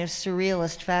classic kind of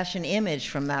surrealist fashion image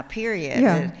from that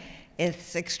period.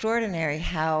 It's extraordinary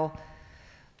how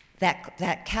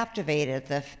that captivated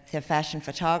the fashion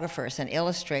photographers and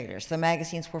illustrators. The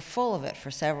magazines were full of it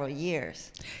for several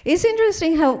years. It's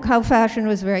interesting how fashion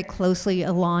was very closely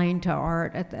aligned to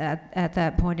art at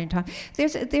that point in time.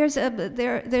 There's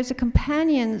a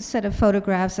companion set of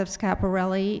photographs of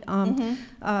Schiaparelli,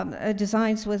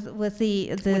 designs with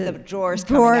the drawers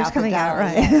coming out,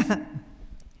 right? Yes.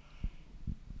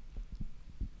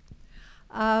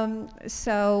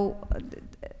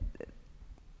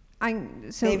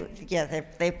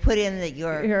 They put in that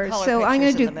your color so I'm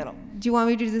pictures going to in the middle. do you want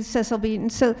me to do the Cecil Beaton?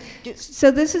 So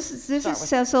this is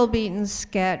Cecil Beaton's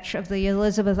sketch of the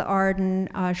Elizabeth Arden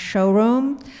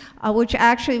showroom, which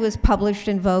actually was published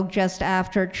in Vogue just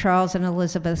after Charles and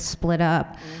Elizabeth split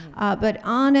up. But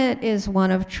on it is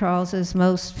one of Charles's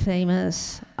most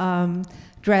famous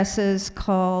dresses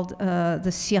called the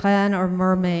sirène or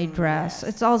mermaid dress.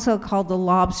 It's also called the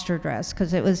lobster dress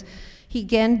because it was. He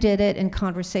again did it in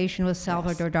conversation with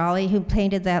Salvador Dali, who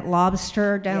painted that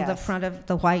lobster down the front of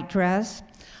the white dress.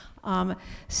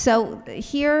 So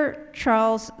here,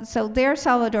 there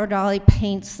Salvador Dali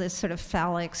paints this sort of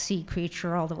phallic sea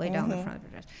creature all the way down the front of the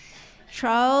dress.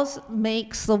 Charles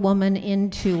makes the woman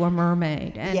into a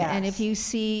mermaid. And if you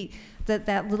see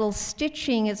that little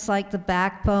stitching, it's like the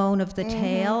backbone of the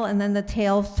tail, and then the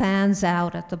tail fans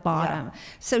out at the bottom. Yeah.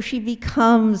 So she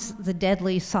becomes the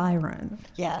deadly siren.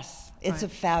 Yes. It's a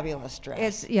fabulous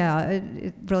dress.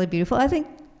 It's really beautiful. I think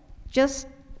just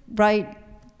right.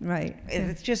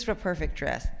 It's just a perfect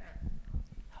dress.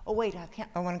 Oh wait,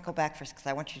 I want to go back first because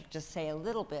I want you to just say a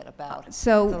little bit about.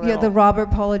 The Robert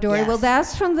Polidori. Yes. Well,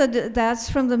 that's from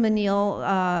the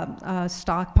Menil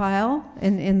stockpile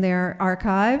in their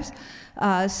archives.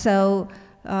 It's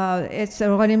a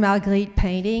René Magritte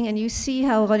painting, and you see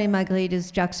how René Magritte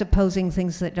is juxtaposing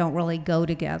things that don't really go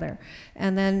together.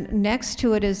 And then next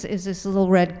to it is this little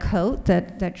red coat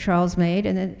that Charles made,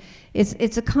 and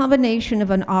it's a combination of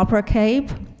an opera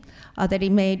cape that he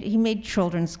made. He made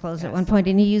children's clothes at one point,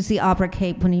 and he used the opera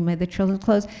cape when he made the children's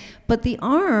clothes. But the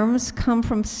arms come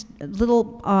from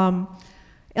little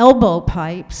elbow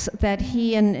pipes that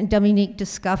he and Dominique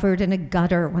discovered in a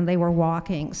gutter when they were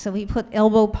walking. So he put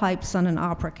elbow pipes on an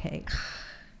opera cape.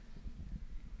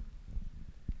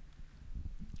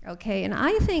 Okay, and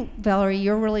I think, Valerie,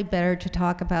 you're really better to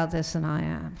talk about this than I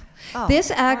am.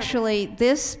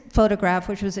 This photograph,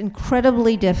 which was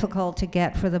incredibly difficult to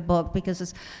get for the book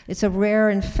because it's a rare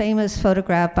and famous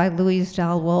photograph by Louise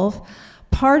Dahl-Wolff.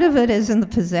 Part of it is in the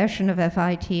possession of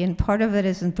FIT, and part of it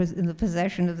is in the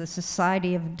possession of the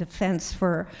Society of Defense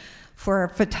for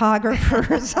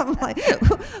Photographers,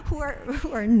 who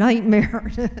are a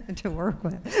nightmare to work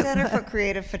with. The Center for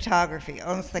Creative Photography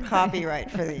owns the copyright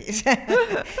for these.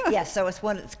 Yes, so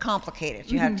it's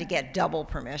complicated. You have to get double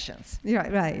permissions.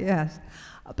 Right, yes.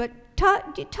 But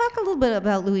talk a little bit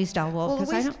about Louise Dahl-Wolff.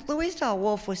 Well, Louise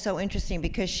Dahl-Wolff was so interesting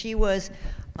because she was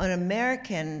an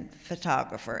American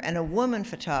photographer and a woman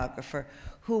photographer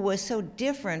who was so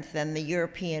different than the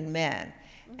European men.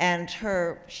 And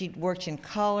she worked in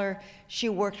color. She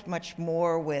worked much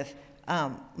more with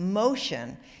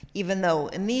motion, even though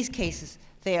in these cases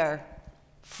they are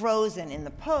frozen in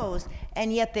the pose,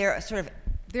 and yet they're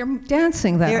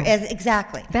dancing though.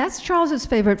 Exactly. That's Charles's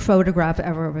favorite photograph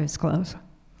ever of his clothes.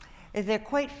 They're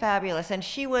quite fabulous, and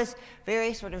she was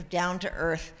very sort of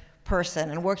down-to-earth person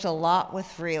and worked a lot with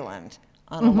Freeland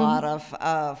on a lot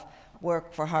of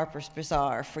work for Harper's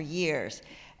Bazaar for years,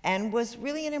 and was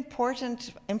really an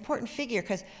important figure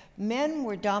because men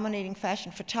were dominating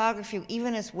fashion photography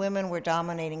even as women were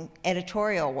dominating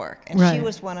editorial work, and she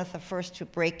was one of the first to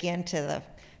break into the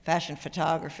fashion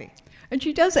photography. And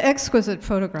she does exquisite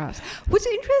photographs. What's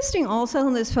interesting also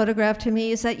in this photograph to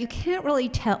me is that you can't really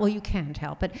tell, well, you can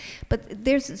tell, but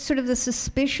there's sort of the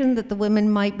suspicion that the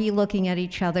women might be looking at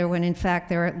each other when in fact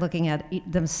they're looking at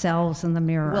themselves in the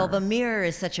mirror. Well, the mirror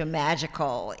is such a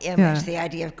magical image, the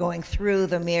idea of going through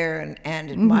the mirror and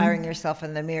admiring yourself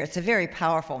in the mirror. It's a very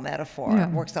powerful metaphor. It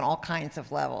works on all kinds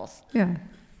of levels. Yeah.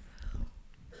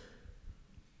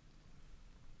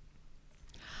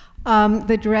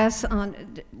 The dress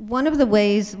one of the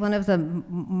ways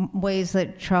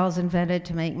that Charles invented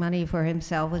to make money for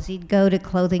himself was he'd go to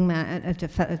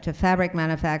to fabric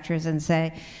manufacturers and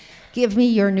say, "Give me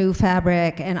your new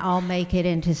fabric and I'll make it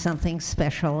into something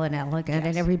special and elegant,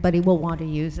 and everybody will want to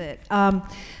use it." The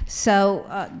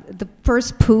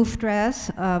first poof dress,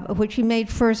 which he made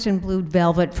first in blue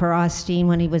velvet for Austin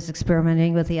when he was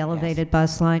experimenting with the elevated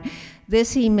bust line,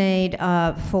 this he made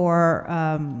for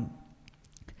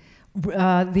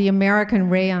the American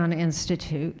Rayon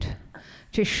Institute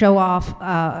to show off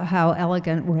how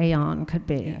elegant rayon could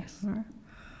be. Yes.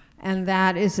 And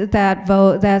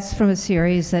that's from a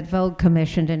series that Vogue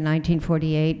commissioned in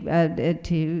 1948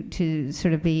 to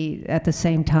sort of be at the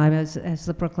same time as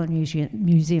the Brooklyn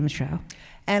Museum show.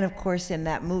 And of course, in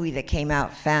that movie that came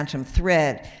out, Phantom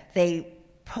Thread, they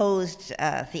posed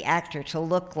the actor to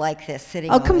look like this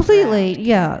sitting on completely, the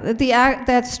ground. Yeah.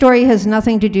 That story has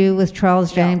nothing to do with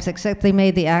Charles James, except they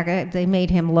made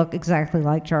him look exactly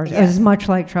like Charles, as much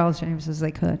like Charles James as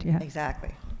they could. Yeah. Exactly.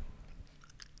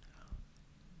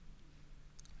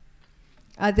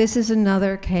 This is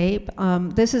another cape.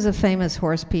 This is a famous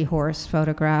horse p horse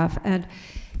photograph, and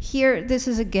here, this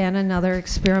is again another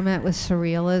experiment with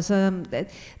surrealism.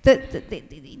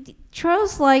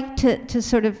 Charles liked to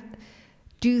sort of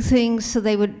do things so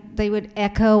they would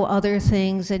echo other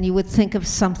things, and you would think of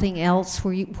something else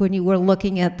when you were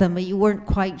looking at them, but you weren't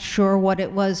quite sure what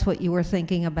it was, what you were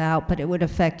thinking about, but it would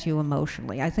affect you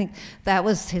emotionally. I think that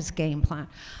was his game plan.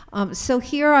 So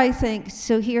here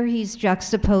he's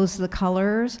juxtaposed the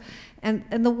colors, and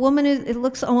the woman it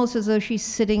looks almost as though she's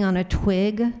sitting on a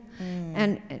twig,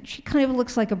 and she kind of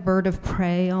looks like a bird of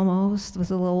prey almost, with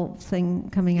a little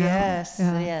thing coming out. Yes,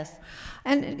 yes.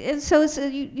 And so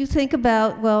you think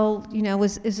about, well, you know,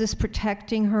 is this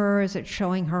protecting her? Is it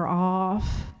showing her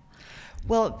off?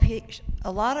 Well,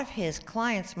 a lot of his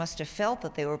clients must have felt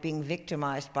that they were being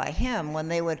victimized by him when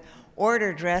they would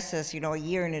order dresses, you know, a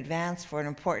year in advance for an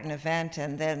important event,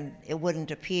 and then it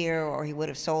wouldn't appear, or he would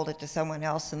have sold it to someone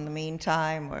else in the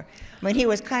meantime. Or, I mean, he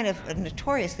was kind of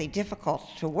notoriously difficult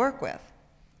to work with.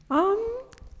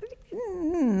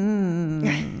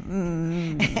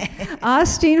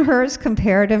 Austin Hearst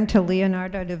compared him to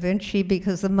Leonardo da Vinci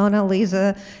because the Mona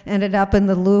Lisa ended up in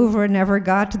the Louvre and never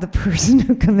got to the person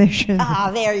who commissioned it.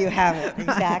 Ah, there you have it,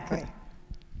 exactly.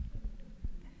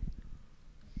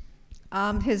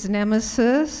 His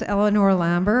nemesis, Eleanor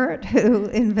Lambert, who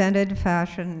invented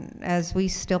fashion as we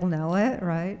still know it,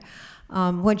 right?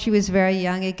 When she was very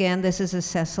young, again, this is a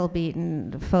Cecil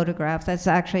Beaton photograph. That's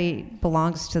actually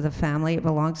belongs to the family. It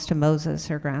belongs to Moses,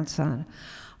 her grandson.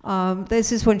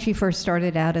 This is when she first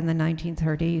started out in the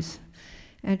 1930s.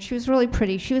 And she was really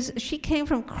pretty. She came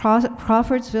from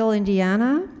Crawfordsville,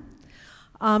 Indiana.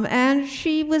 And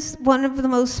she was one of the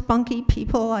most spunky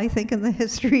people, I think, in the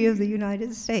history of the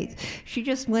United States. She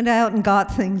just went out and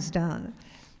got things done.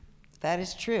 That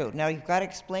is true. Now, you've got to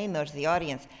explain, though, to the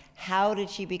audience, how did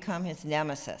she become his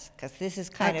nemesis? Because this is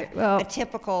kind of a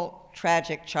typical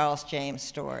tragic Charles James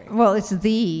story. Well, it's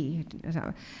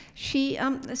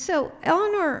so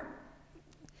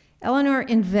Eleanor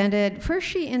invented, first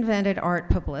she invented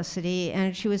art publicity,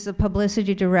 and she was the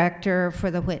publicity director for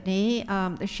the Whitney.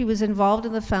 She was involved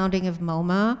in the founding of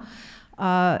MoMA.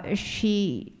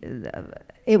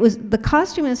 It was the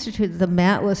Costume Institute, the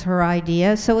Met was her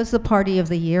idea, so was the Party of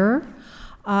the Year.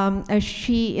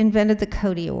 She invented the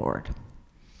Cody Award.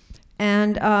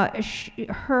 And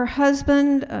her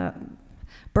husband,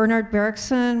 Bernard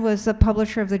Bergson, was the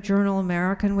publisher of the Journal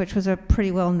American, which was a pretty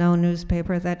well-known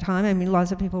newspaper at that time. I mean,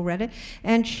 lots of people read it.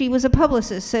 And she was a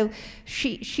publicist, so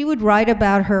she would write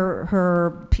about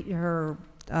her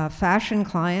fashion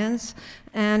clients,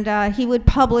 and he would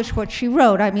publish what she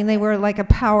wrote. I mean, they were like a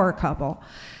power couple.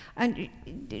 And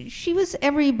she was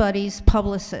everybody's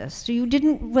publicist. You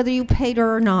didn't, whether you paid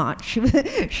her or not, she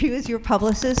was your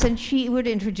publicist, and she would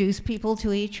introduce people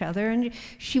to each other, and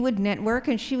she would network,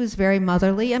 and she was very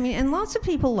motherly. I mean, and lots of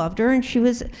people loved her, and she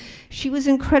was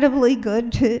incredibly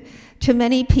good to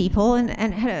many people,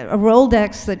 and had a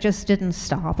Rolodex that just didn't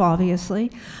stop,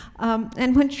 obviously.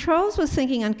 And when Charles was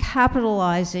thinking on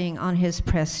capitalizing on his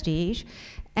prestige,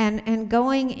 and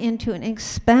going into and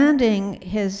expanding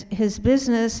his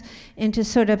business into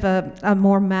sort of a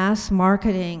more mass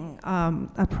marketing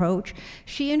approach,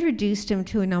 she introduced him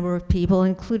to a number of people,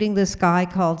 including this guy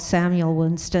called Samuel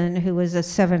Winston, who was a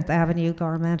 7th Avenue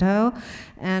garmento.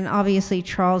 And obviously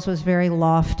Charles was very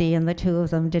lofty, and the two of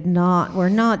them were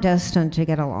not destined to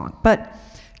get along. But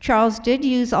Charles did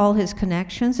use all his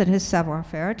connections and his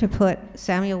savoir-faire to put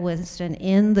Samuel Winston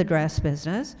in the dress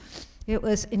business. It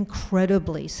was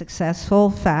incredibly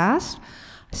successful, fast.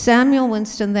 Samuel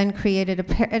Winston then created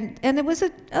and it was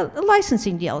a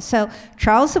licensing deal. So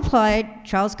Charles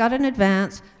got an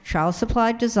advance, Charles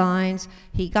supplied designs,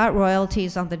 he got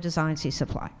royalties on the designs he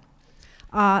supplied.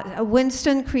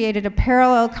 Winston created a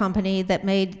parallel company that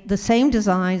made the same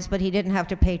designs, but he didn't have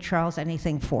to pay Charles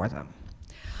anything for them.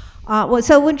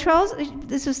 So when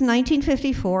this was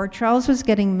 1954, Charles was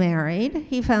getting married.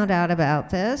 He found out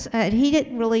about this, and he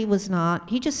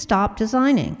just stopped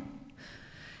designing.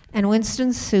 And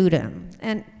Winston sued him.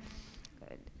 And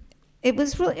it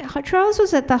was really, Charles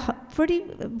was at the pretty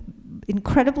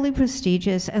incredibly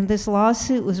prestigious, and this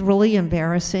lawsuit was really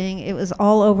embarrassing. It was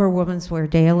all over Women's Wear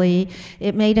Daily.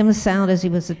 It made him sound as he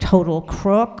was a total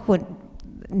crook, when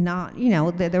not,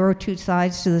 there were two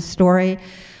sides to the story.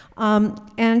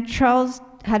 And Charles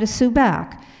had to sue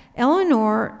back.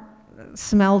 Eleanor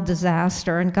smelled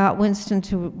disaster and got Winston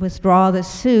to withdraw the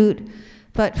suit,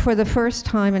 but for the first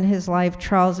time in his life,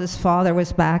 Charles's father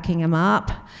was backing him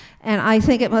up. And I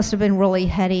think it must have been really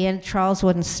heady, and Charles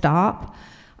wouldn't stop.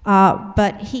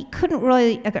 But he couldn't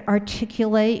really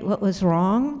articulate what was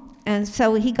wrong. And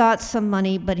so he got some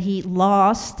money, but he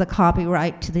lost the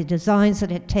copyright to the designs that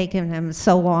had taken him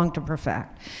so long to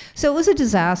perfect. So it was a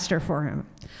disaster for him.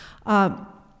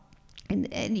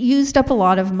 It used up a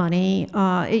lot of money.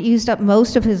 It used up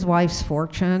most of his wife's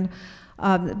fortune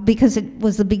because it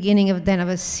was the beginning of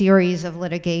a series of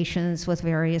litigations with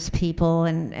various people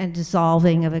and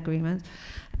dissolving of agreements.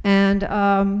 And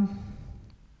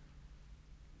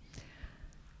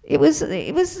it was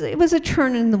a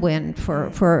turn in the wind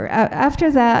for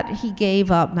after that he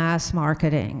gave up mass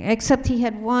marketing, except he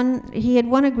had one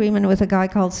agreement with a guy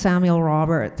called Samuel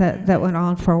Robert that went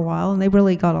on for a while, and they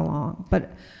really got along.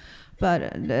 But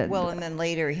well, and then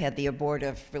later he had the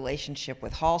abortive relationship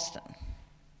with Halston.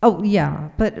 Oh yeah,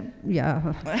 but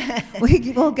yeah,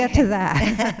 we'll get to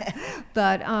that.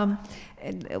 But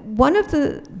one of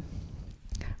the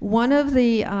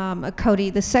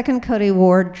the second Coty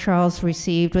Award Charles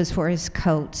received was for his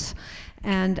coats.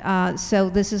 And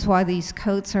so this is why these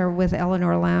coats are with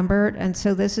Eleanor Lambert, and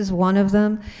so this is one of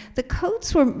them. The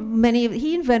coats were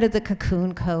he invented the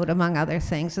cocoon coat, among other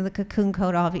things, and the cocoon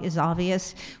coat is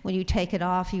obvious. When you take it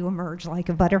off, you emerge like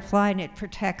a butterfly, and it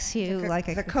protects you like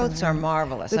a cocoon. The coats are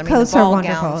marvelous. The coats are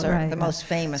wonderful, gowns are right, the most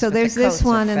famous. So there's this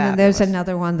one, and then fabulous. there's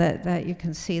another one that you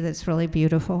can see that's really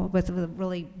beautiful, with a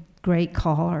really great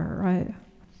collar, right?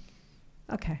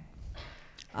 Okay.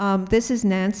 This is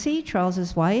Nancy,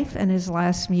 Charles's wife, and his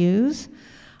last muse.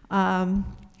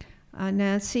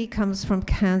 Nancy comes from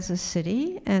Kansas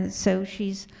City, and so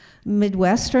she's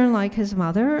Midwestern like his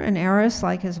mother, an heiress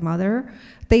like his mother.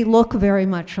 They look very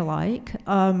much alike.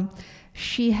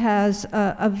 She has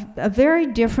a very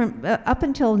different, up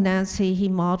until Nancy, he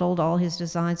modeled all his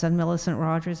designs on Millicent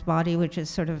Rogers' body, which is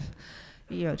sort of,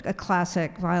 a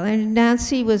classic violin.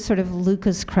 Nancy was sort of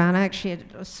Lucas Cranach. She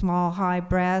had small, high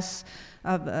breasts,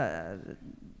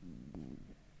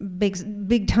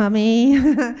 big tummy,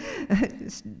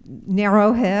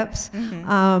 narrow hips.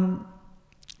 Mm-hmm.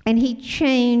 And he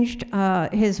changed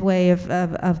his way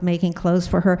of making clothes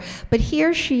for her. But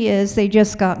here she is, they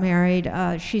just got married.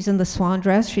 She's in the swan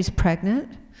dress, she's pregnant.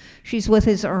 She's with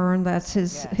his urn, that's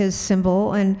his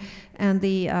symbol. And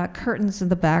the curtains in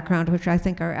the background, which I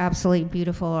think are absolutely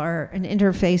beautiful, are an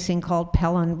interfacing called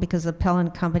Pellin, because the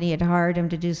Pellin company had hired him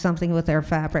to do something with their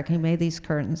fabric. He made these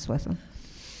curtains with them.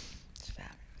 It's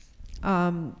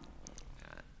fabulous.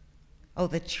 Oh,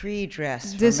 the tree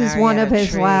dress. This is one of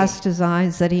his last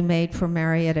designs that he made for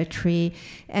Marietta Tree,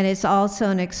 and it's also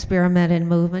an experiment in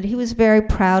movement. He was very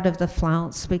proud of the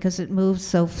flounce because it moved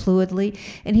so fluidly,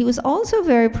 and he was also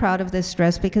very proud of this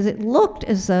dress because it looked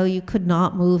as though you could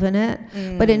not move in it,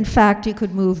 but in fact you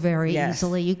could move very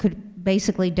easily. You could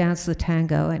basically dance the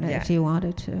tango in it if you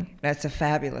wanted to. That's a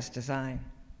fabulous design.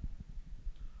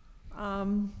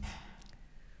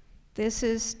 This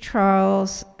is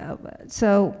Charles.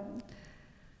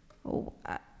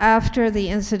 After the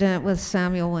incident with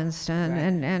Samuel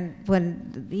Winston, and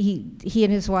when he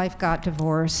and his wife got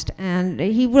divorced, and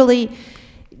he really,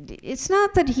 it's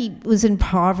not that he was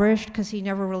impoverished because he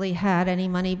never really had any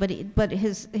money, but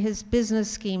his business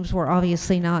schemes were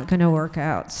obviously not going to work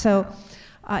out. So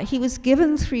he was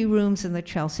given 3 rooms in the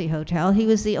Chelsea Hotel. He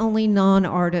was the only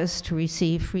non-artist to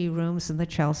receive free rooms in the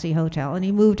Chelsea Hotel, and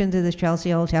he moved into the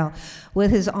Chelsea Hotel with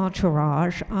his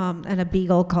entourage and a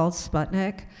beagle called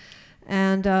Sputnik.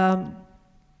 And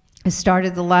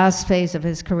started the last phase of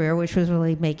his career, which was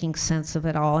really making sense of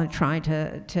it all and trying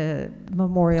to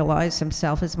memorialize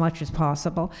himself as much as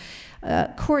possible.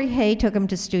 Corey Hay took him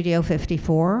to Studio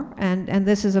 54, and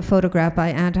this is a photograph by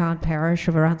Anton Parrish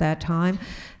of around that time.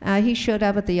 He showed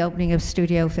up at the opening of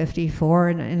Studio 54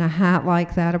 in a hat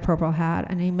like that, a purple hat,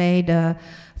 and he made the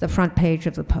front page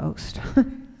of the Post.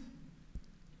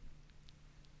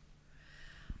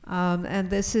 And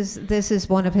this is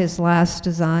one of his last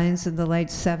designs in the late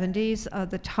 70s.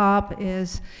 The top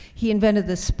is, he invented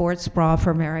the sports bra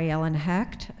for Mary Ellen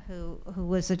Hecht, who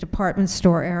was a department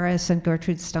store heiress and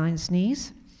Gertrude Stein's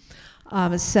niece.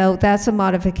 So that's a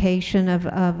modification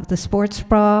of the sports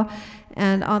bra.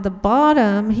 And on the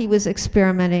bottom, he was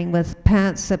experimenting with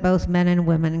pants that both men and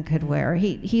women could wear.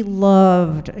 He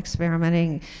loved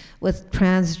experimenting with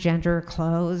transgender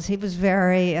clothes. He was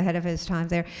very ahead of his time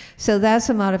there. So that's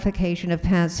a modification of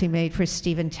pants he made for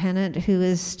Stephen Tennant, who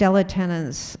is Stella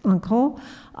Tennant's uncle,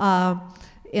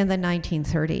 in the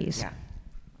 1930s. Yeah.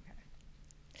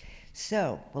 Okay.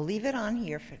 So we'll leave it on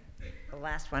here for the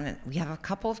last one. And we have a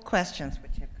couple of questions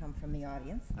which have come from the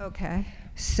audience. Okay.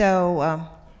 So,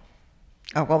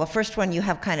 well, the first one you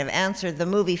have kind of answered. The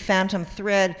movie Phantom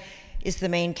Thread is the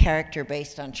main character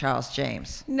based on Charles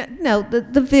James? No,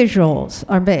 the visuals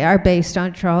are based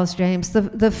on Charles James.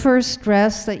 The first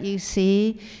dress that you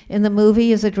see in the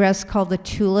movie is a dress called the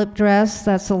tulip dress.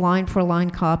 That's a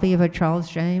line-for-line copy of a Charles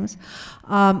James.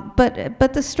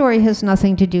 But the story has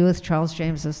nothing to do with Charles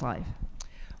James's life.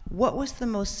 What was the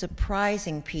most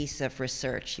surprising piece of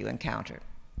research you encountered?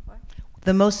 What?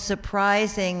 The most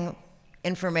surprising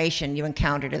information you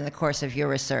encountered in the course of your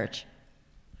research?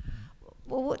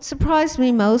 Well, what surprised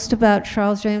me most about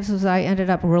Charles James was I ended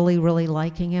up really, really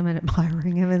liking him and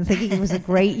admiring him and thinking he was a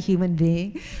great human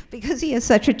being. Because he has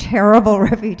such a terrible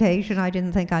reputation, I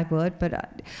didn't think I would,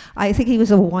 but I think he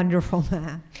was a wonderful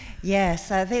man. Yes,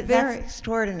 that's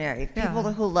extraordinary.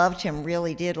 People who loved him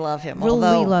really did love him.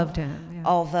 Really loved him. Yeah.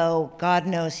 Although God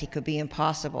knows he could be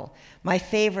impossible. My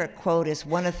favorite quote is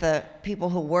one of the people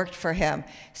who worked for him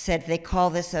said they call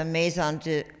this a maison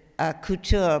de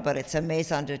couture, but it's a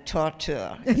maison de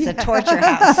torture. It's a torture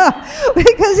house.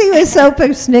 Because he was so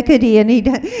persnickety and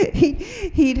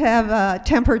he'd have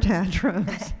temper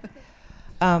tantrums.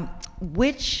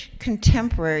 Which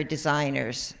contemporary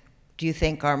designers do you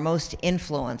think are most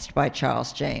influenced by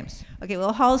Charles James? Okay,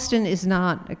 well, Halston is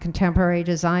not a contemporary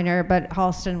designer, but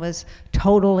Halston was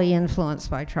totally influenced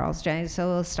by Charles James, so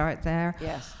we'll start there.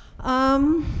 Yes.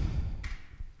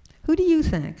 Who do you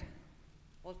think?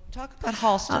 Talk about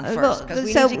Halston first, because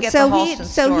we need to get the Halston story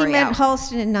So he met out.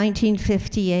 Halston in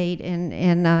 1958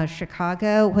 in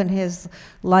Chicago when his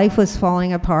life was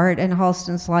falling apart and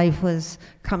Halston's life was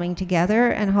coming together,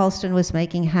 and Halston was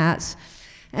making hats.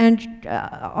 And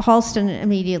Halston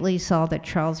immediately saw that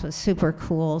Charles was super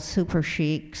cool, super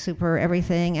chic, super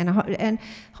everything, and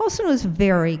Halston was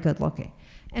very good looking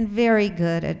and very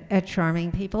good at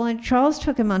charming people. And Charles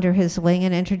took him under his wing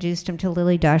and introduced him to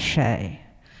Lily Daché.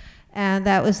 And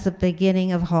that was the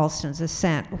beginning of Halston's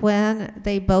ascent. When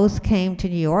they both came to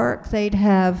New York, they'd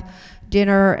have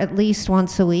dinner at least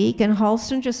once a week, and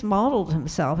Halston just modeled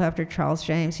himself after Charles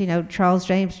James. You know, Charles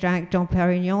James drank Dom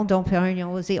Perignon. Dom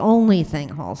Perignon was the only thing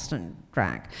Halston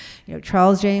drank. You know,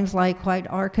 Charles James liked white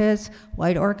orchids.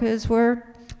 White orchids were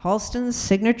Halston's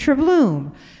signature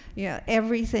bloom. You know,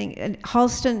 everything. And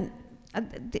Halston,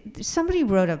 somebody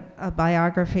wrote a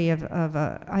biography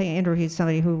I interviewed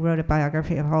somebody who wrote a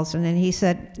biography of Halston, and he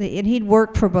said, and he'd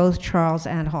worked for both Charles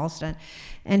and Halston,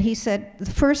 and he said the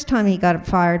first time he got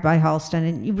fired by Halston,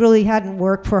 and you really hadn't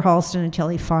worked for Halston until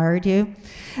he fired you,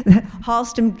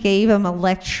 Halston gave him a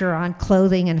lecture on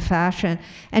clothing and fashion,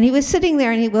 and he was sitting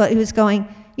there and he was going,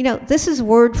 you know, this is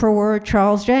word for word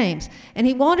Charles James. And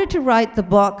he wanted to write the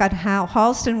book on how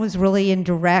Halston was really in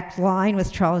direct line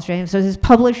with Charles James, so his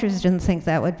publishers didn't think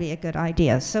that would be a good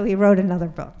idea, so he wrote another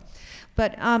book.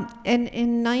 But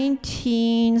in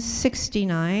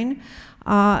 1969,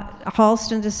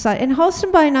 Halston decided, and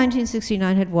Halston by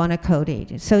 1969 had won a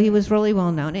Coty, so he was really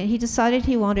well known, and he decided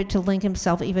he wanted to link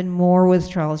himself even more with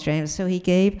Charles James, so he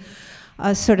gave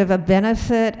a sort of a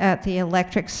benefit at the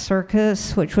Electric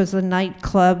Circus, which was the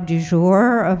nightclub du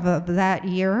jour of that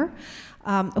year,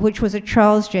 which was a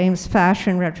Charles James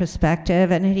fashion retrospective,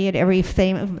 and he had every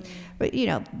famous, you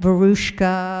know,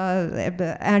 Verushka,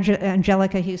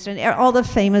 Angelica Houston, all the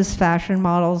famous fashion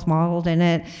models modeled in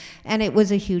it, and it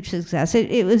was a huge success.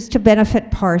 It was to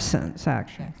benefit Parsons,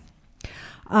 actually.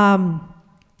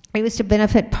 It was to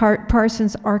benefit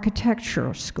Parsons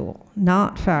Architecture School,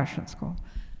 not fashion school,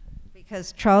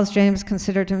 because Charles James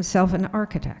considered himself an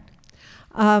architect.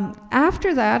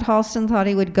 After that, Halston thought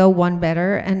he would go one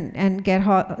better and get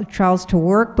Charles to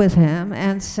work with him,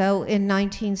 and so in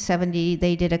 1970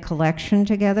 they did a collection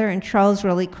together, and Charles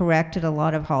really corrected a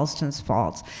lot of Halston's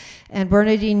faults. And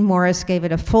Bernardine Morris gave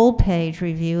it a full-page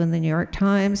review in the New York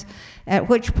Times, at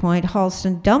which point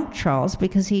Halston dumped Charles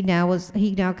because he now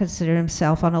considered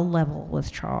himself on a level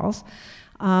with Charles.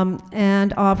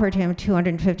 And offered him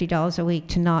 $250 a week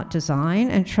to not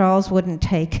design, and Charles wouldn't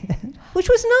take it, which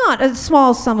was not a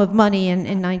small sum of money in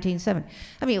 1970.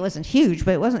 I mean, it wasn't huge,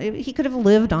 but he could have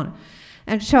lived on it.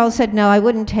 And Charles said, no, I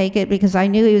wouldn't take it because I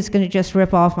knew he was going to just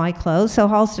rip off my clothes, so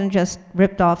Halston just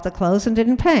ripped off the clothes and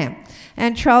didn't pay him.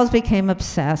 And Charles became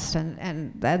obsessed, and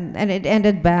it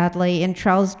ended badly, and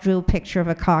Charles drew a picture of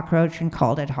a cockroach and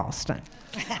called it Halston.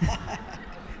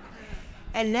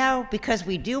 And now, because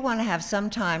we do want to have some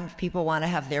time, if people want to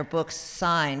have their books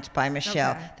signed by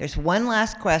Michelle, okay, there's one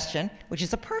last question, which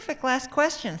is a perfect last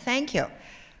question, thank you,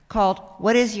 called,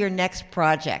 what is your next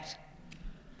project?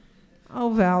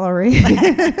 Oh, Valerie.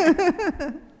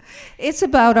 It's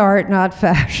about art, not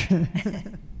fashion.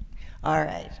 All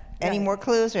right. Any more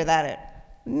clues, or that it?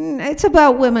 It's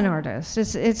about women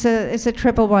artists. It's a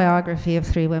triple biography of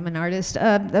 3 women artists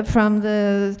from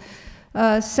the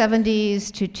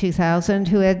 70s to 2000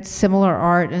 who had similar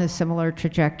art and a similar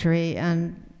trajectory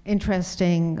and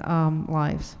interesting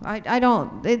lives. I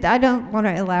don't want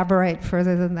to elaborate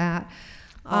further than that.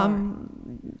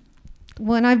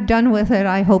 When I'm done with it,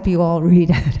 I hope you all read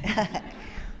it.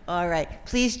 All right.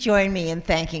 Please join me in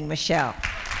thanking Michelle.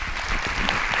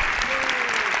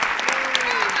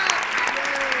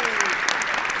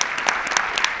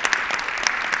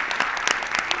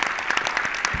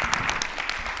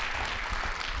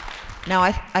 Now,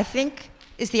 I think,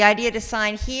 is the idea to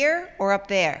sign here or up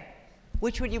there?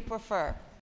 Which would you prefer?